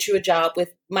 let me get you a job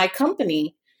with my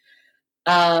company.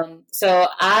 So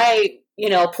I,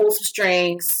 pulled some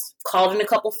strings, called in a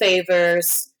couple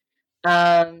favors,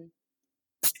 and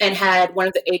had one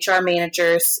of the HR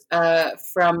managers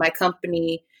from my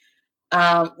company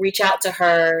reach out to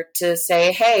her to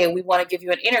say, hey, we want to give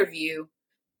you an interview.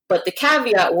 But the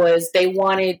caveat was they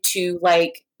wanted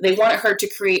her to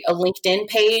create a LinkedIn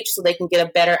page so they can get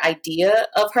a better idea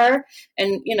of her.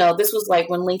 And, this was like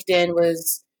when LinkedIn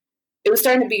was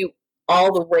starting to be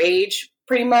all the rage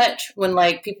pretty much, when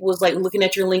like people was like looking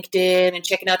at your LinkedIn and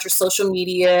checking out your social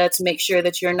media to make sure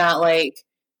that you're not like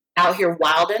out here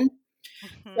wilding.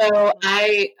 So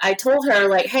I told her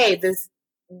like, hey, this,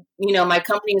 my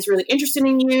company is really interested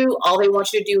in you. All they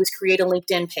want you to do is create a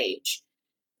LinkedIn page.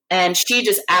 And she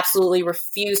just absolutely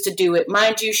refused to do it.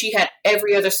 Mind you, she had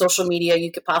every other social media you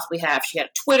could possibly have. She had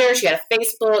a Twitter, she had a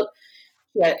Facebook,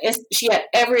 she had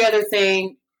every other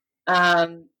thing.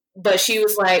 But she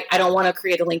was like, I don't want to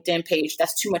create a LinkedIn page.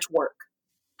 That's too much work.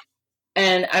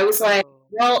 And I was like,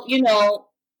 well,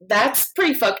 that's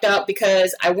pretty fucked up,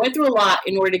 because I went through a lot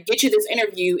in order to get you this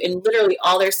interview. And literally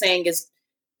all they're saying is,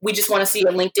 we just want to see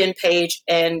a LinkedIn page.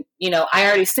 And, I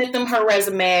already sent them her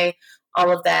resume,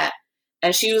 all of that.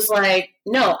 And she was like,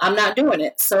 no, I'm not doing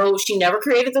it. So she never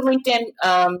created the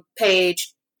LinkedIn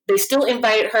page. They still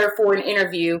invited her for an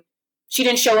interview. She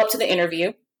didn't show up to the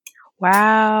interview.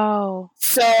 Wow.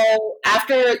 So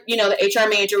after, the HR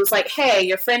manager was like, hey,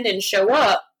 your friend didn't show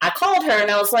up, I called her and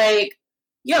I was like,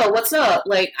 yo, what's up?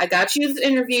 Like, I got you the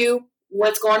interview.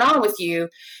 What's going on with you?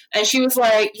 And she was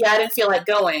like, yeah, I didn't feel like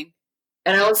going.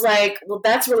 And I was like, well,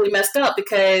 that's really messed up,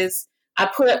 because I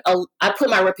put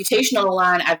my reputation on the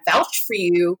line. I vouched for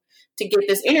you to get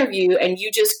this interview, and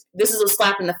this is a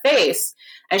slap in the face.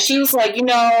 And she was like,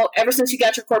 ever since you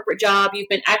got your corporate job, you've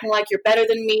been acting like you're better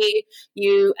than me.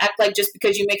 You act like just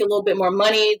because you make a little bit more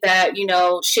money that,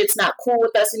 shit's not cool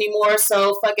with us anymore.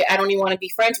 So fuck it, I don't even want to be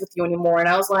friends with you anymore. And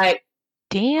I was like,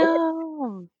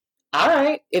 damn. All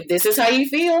right, if this is how you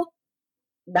feel,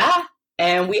 bye.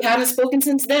 And we haven't spoken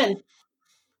since then.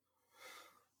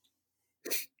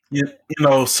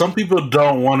 Some people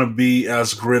don't want to be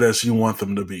as great as you want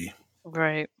them to be.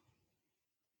 Right.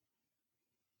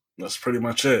 That's pretty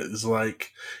much it. It's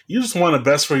like, you just want the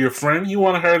best for your friend. You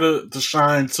wanted her to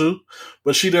shine too,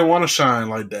 but she didn't want to shine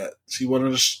like that. She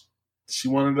wanted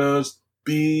to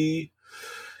be,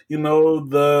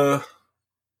 the,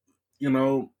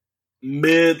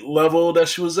 mid-level that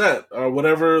she was at, or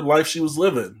whatever life she was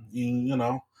living.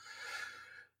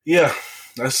 Yeah,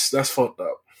 that's fucked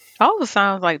up. All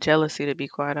sounds like jealousy, to be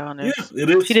quite honest. Yeah, it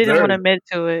is. She didn't want to admit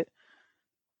to it.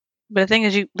 But the thing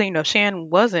is, Shan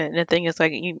wasn't. And the thing is,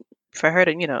 like, for her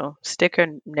to, stick her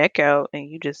neck out and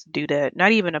you just do that,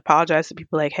 not even apologize to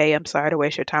people like, hey, I'm sorry to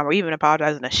waste your time, or even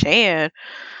apologizing to Shan,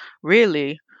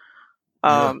 really.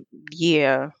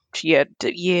 Yeah,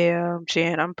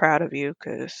 Shan, I'm proud of you,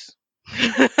 because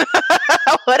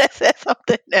I would have said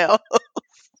something else.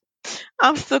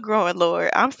 I'm still growing,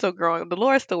 Lord. I'm still growing. The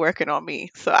Lord's still working on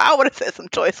me. So I would have said some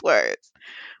choice words.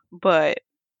 But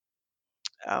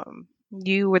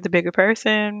you were the bigger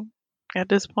person at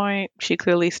this point. She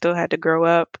clearly still had to grow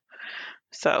up.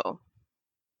 So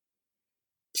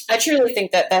I truly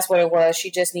think that that's what it was.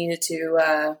 She just needed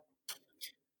to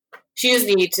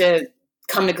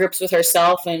come to grips with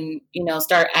herself and,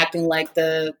 start acting like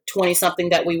the 20-something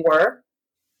that we were.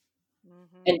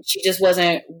 And she just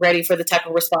wasn't ready for the type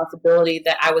of responsibility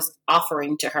that I was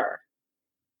offering to her.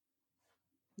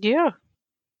 Yeah,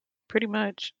 pretty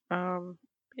much.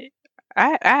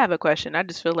 I have a question. I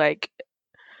just feel like,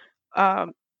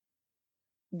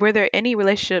 were there any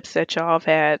relationships that y'all have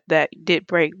had that did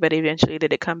break, but eventually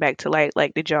did it come back to light?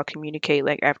 Like, did y'all communicate,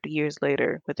 like, after years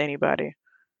later with anybody?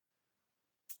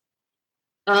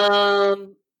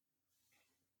 No.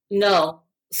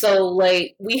 So,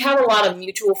 like, we have a lot of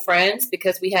mutual friends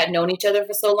because we had known each other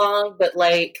for so long, but,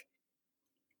 like,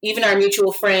 even our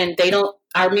mutual friends, they don't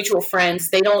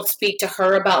speak to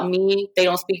her about me. They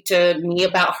don't speak to me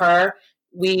about her.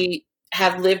 We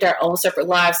have lived our own separate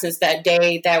lives since that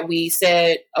day that we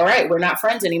said, all right, we're not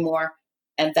friends anymore.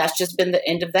 And that's just been the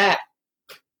end of that.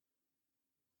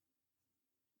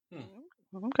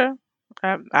 Okay.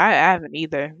 I haven't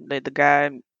either. The guy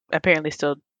apparently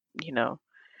still,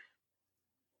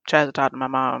 tries to talk to my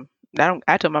mom.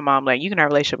 I told my mom, like, you can have a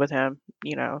relationship with him.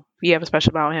 If you have a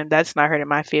special bond with him, that's not hurting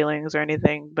my feelings or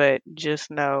anything. But just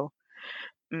know,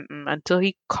 until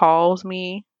he calls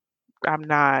me, I'm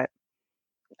not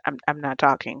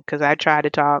talking, because I tried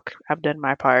to talk. I've done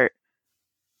my part.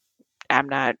 I'm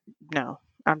done.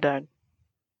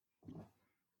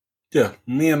 Yeah,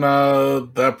 me and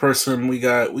that person, we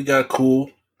got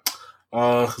cool,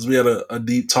 because we had a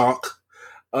deep talk,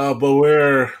 but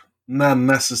we're not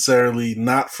necessarily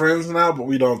not friends now, but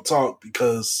we don't talk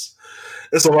because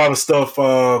it's a lot of stuff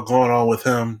going on with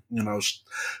him.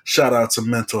 Shout out to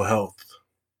mental health.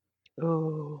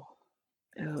 Oh.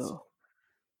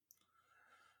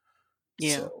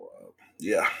 Yeah. So,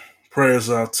 yeah. Prayers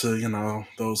out to,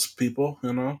 those people,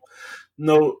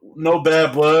 No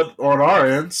bad blood on our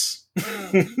ends.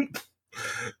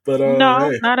 But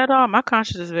no, hey. not at all. My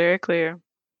conscience is very clear.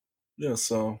 Yeah,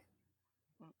 so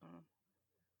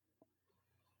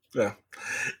yeah.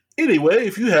 Anyway,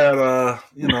 if you had a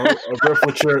riff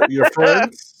with your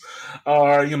friends,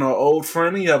 or old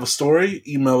friend, and you have a story,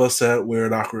 email us at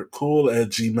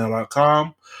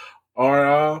weirdawkwardcool@gmail.com,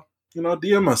 or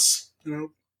DM us.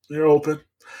 We're open.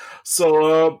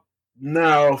 So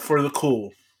now for the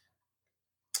cool.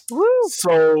 Woo.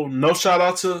 So no shout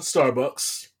out to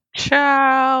Starbucks.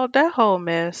 Child, that whole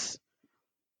mess.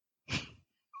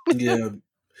 Yeah.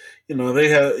 They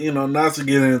have, not to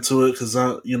get into it because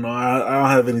I don't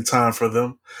have any time for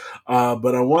them.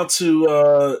 But I want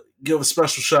to give a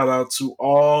special shout out to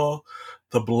all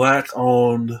the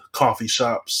Black-owned coffee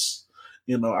shops,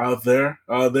 out there.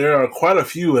 There are quite a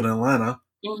few in Atlanta.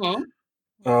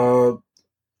 Mm-hmm.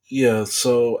 Yeah,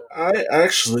 so I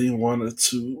actually wanted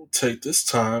to take this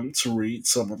time to read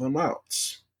some of them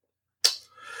out.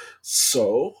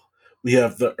 So we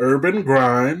have the Urban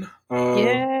Grind.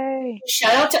 Yay!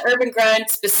 Shout out to Urban Grind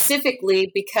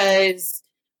specifically because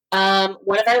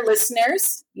one of our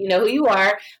listeners, you know who you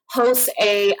are, hosts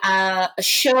a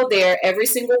show there every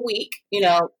single week.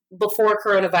 Before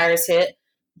coronavirus hit,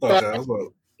 but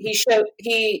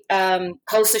he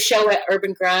hosts a show at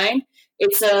Urban Grind.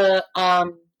 It's a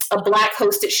Black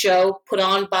hosted show put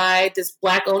on by this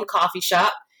Black owned coffee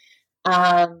shop.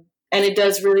 And it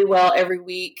does really well every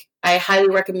week. I highly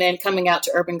recommend coming out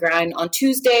to Urban Grind on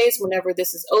Tuesdays whenever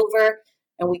this is over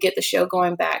and we get the show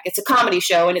going back. It's a comedy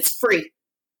show and it's free.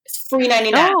 It's free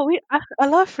 99. Oh, I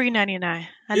love free 99.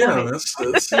 I love it.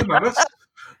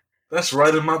 That's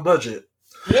right in my budget.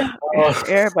 Yeah.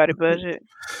 Everybody budget.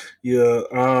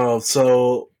 Yeah.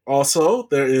 So also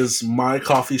there is My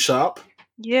Coffee Shop.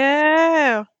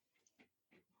 Yeah.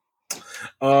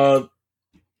 You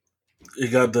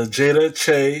got the Jada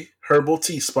Che Herbal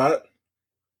Tea Spot.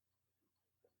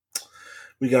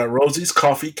 We got Rosie's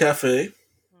Coffee Cafe.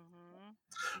 Mm-hmm.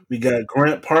 We got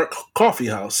Grant Park Coffee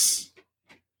House.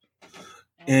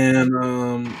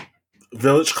 And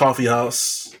Village Coffee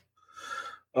House.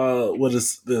 What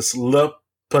is this? Le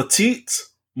Petit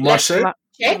Marché?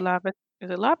 Is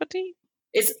it La Petite?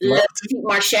 It's Le Petit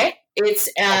Marché. It's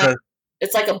Okay.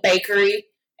 It's like a bakery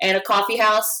and a coffee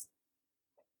house.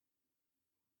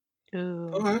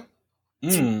 Ooh. Okay.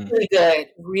 It's really good.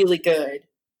 Really good.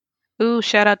 Ooh,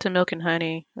 shout out to Milk and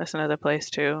Honey. That's another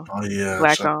place too. Oh yeah.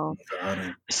 Black owned.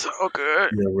 So good.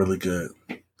 Yeah, really good.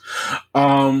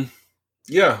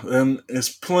 Yeah, and it's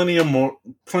plenty more.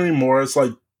 It's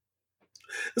like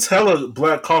it's hella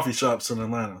black coffee shops in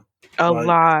Atlanta. A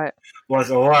lot. Like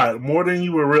a lot. More than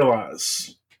you would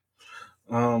realize.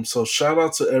 So shout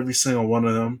out to every single one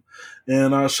of them.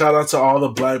 And shout out to all the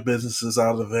black businesses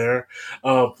out of there.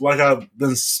 Like I've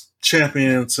been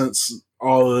championing since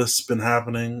all of this has been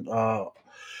happening.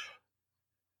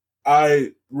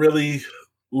 I really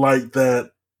like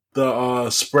that the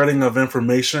spreading of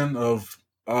information of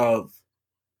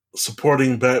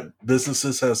supporting black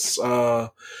businesses has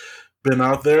been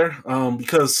out there.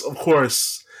 Because, of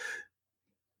course,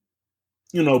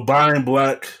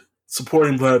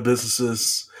 supporting black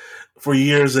businesses, for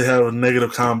years they have a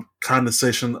negative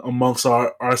condensation amongst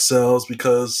ourselves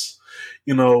because,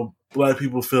 black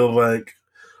people feel like,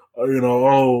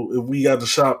 if we got to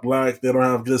shop black, they don't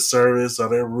have good service or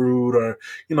they're rude or,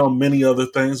 many other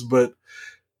things. But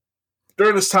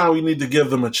during this time, we need to give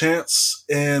them a chance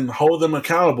and hold them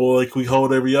accountable like we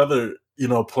hold every other,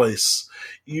 place.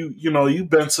 You've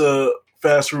been to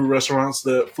fast food restaurants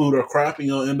that food are crap and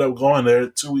you'll end up going there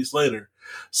 2 weeks later.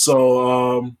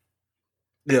 So,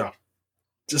 yeah,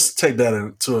 just take that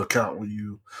into account when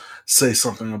you say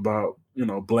something about,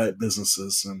 black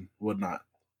businesses and whatnot.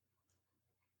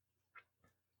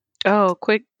 Oh,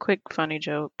 quick funny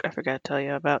joke. I forgot to tell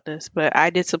you about this, but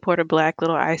I did support a black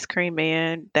little ice cream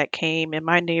man that came in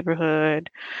my neighborhood.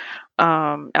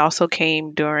 Also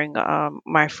came during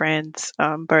my friend's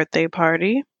birthday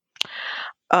party.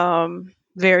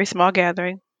 Very small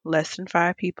gathering, less than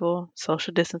 5 people,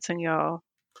 social distancing, y'all.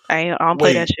 I don't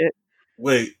play that shit.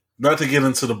 Wait, not to get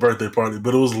into the birthday party,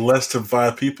 but it was less than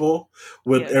 5 people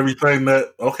with everything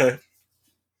that, okay.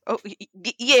 Oh,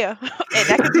 yeah, and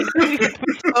that continues.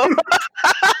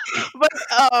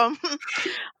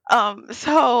 But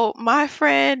so my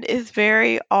friend is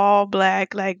very all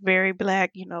black, like very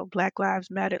black, Black Lives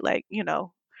Matter, like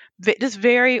this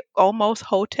very almost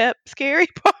Hotep scary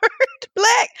part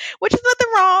black, which is nothing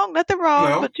wrong, No.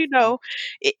 but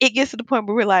it gets to the point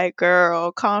where we're like,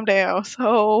 girl, calm down.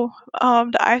 So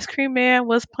the ice cream man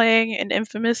was playing an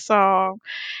infamous song.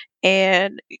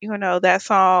 And, that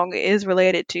song is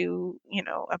related to,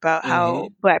 about how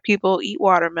black people eat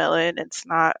watermelon. It's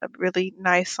not a really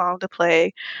nice song to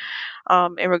play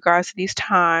in regards to these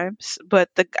times. But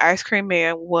the ice cream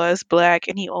man was black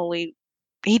and he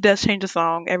does change the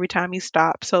song every time he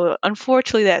stops. So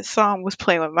unfortunately that song was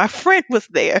playing when my friend was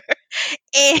there.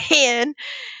 And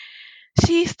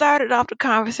she started off the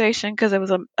conversation because it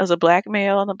was a black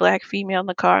male and a black female in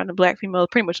the car, and the black female was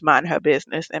pretty much minding her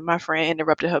business. And my friend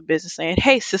interrupted her business saying,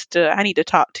 "Hey, sister, I need to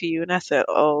talk to you." And I said,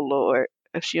 "Oh Lord,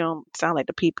 if she don't sound like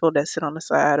the people that sit on the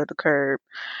side of the curb."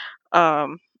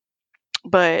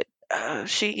 But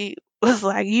she was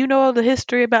like, "You know the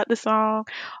history about the song?"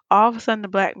 All of a sudden, the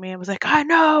black man was like, "I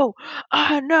know,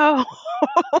 I know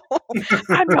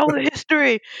the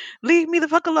history. Leave me the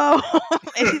fuck alone."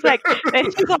 And she's like, "Let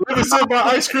me sip my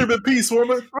ice cream in peace,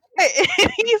 woman."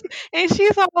 And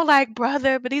she's all like,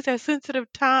 "Brother, but these are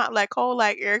sensitive times," like whole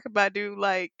like Erykah Badu,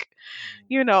 like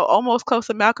almost close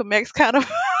to Malcolm X kind of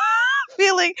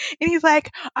feeling. And he's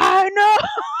like, "I know."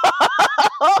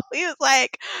 He was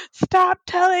like, "Stop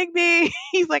telling me."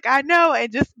 He's like, "I know."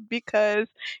 And just because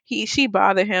she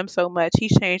bothered him so much, he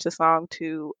changed the song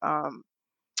to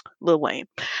Lil Wayne.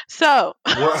 So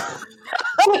What?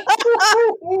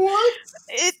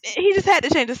 he just had to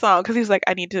change the song because he was like,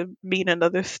 "I need to be in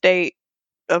another state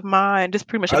of mine. Just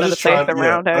pretty much I another just place tried. Yeah,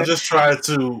 around I her. just tried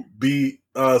to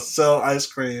sell ice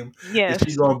cream, and Yes,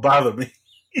 she's gonna bother me.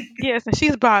 yes, and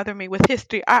she's bothering me with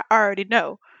history. I already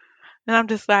know. And I'm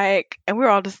just like, and we're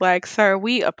all just like, sir,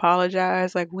 we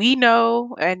apologize. Like, we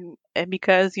know, and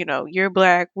because you're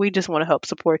black, we just want to help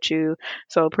support you.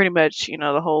 So pretty much,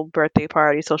 the whole birthday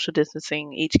party, social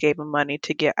distancing, each gave them money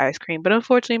to get ice cream. But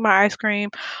unfortunately, my ice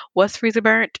cream was freezer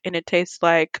burnt, and it tastes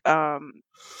like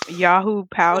Yahoo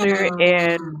powder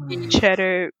and Mm.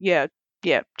 cheddar. Yeah,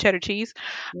 cheddar cheese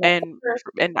and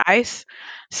ice.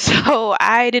 So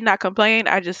I did not complain.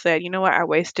 I just said, you know what, I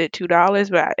wasted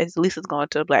 $2, but at least it's going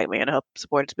to a black man to help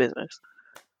support his business.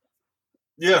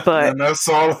 Yeah, But and that's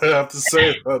all I have to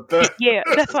say about that. yeah,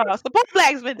 that's all. Support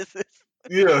black businesses.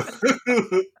 Yeah,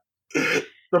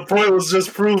 the point was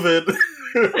just proven.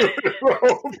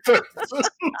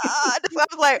 I was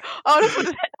like, oh, this was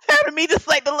happened to me just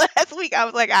like the last week. I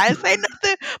was like, I didn't say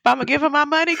nothing, but I'm gonna give him my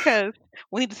money because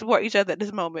we need to support each other at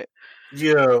this moment.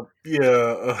 Yeah,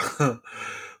 yeah.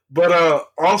 But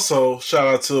also shout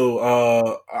out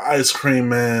to Ice Cream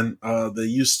Man that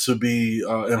used to be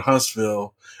in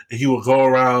Huntsville, and he would go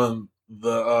around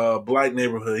the black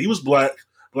neighborhood. He was black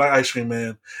Ice Cream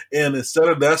Man, and instead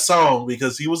of that song,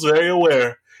 because he was very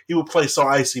aware, he would play "So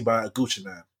Icy" by Gucci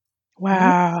Man.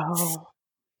 Wow.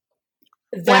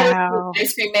 That is Wow. the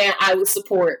Ice Cream Man I would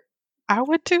support. I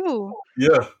would too.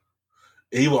 Yeah,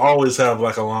 he will always have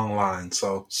like a long line.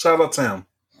 So shout out to him.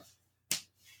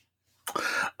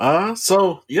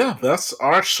 So yeah, that's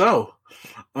our show.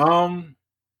 Y'all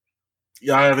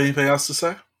have anything else to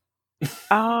say?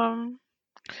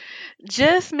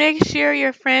 Just make sure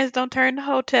your friends don't turn to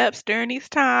hoteps during these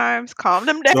times. Calm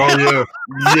them down. Oh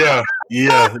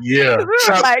yeah.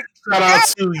 Shout Like, out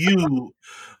to you,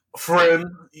 friend,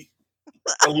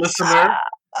 a listener,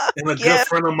 and a good yes.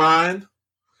 friend of mine,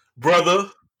 brother.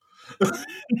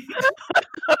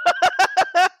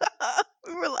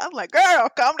 I'm like, girl,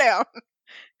 calm down.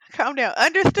 Calm down.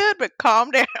 Understood, but calm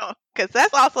down. Because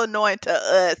that's also annoying to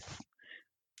us.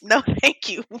 No, thank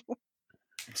you.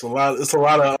 It's a lot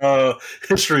of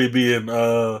history being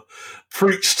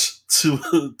preached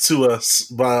to us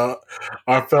by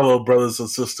our fellow brothers and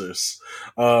sisters.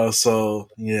 So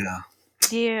yeah.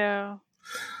 Yeah.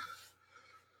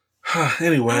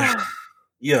 Anyway,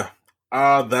 yeah.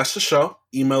 That's the show.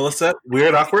 Email us at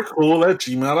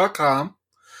weirdawkwardcool@gmail.com.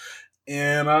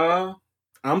 And I'm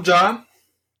John.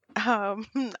 I'm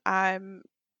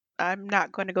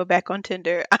not going to go back on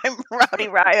Tinder. I'm Rowdy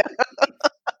Raya.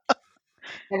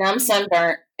 And I'm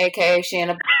Sunburnt, aka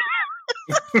Shanna.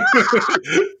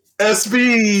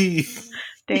 SB.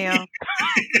 Damn.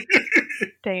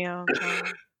 Damn.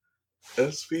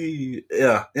 SB.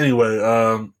 Yeah. Anyway,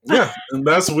 yeah, and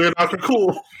that's Weird Awkward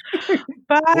Cool.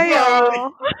 Bye, Bye.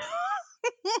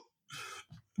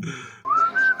 y'all.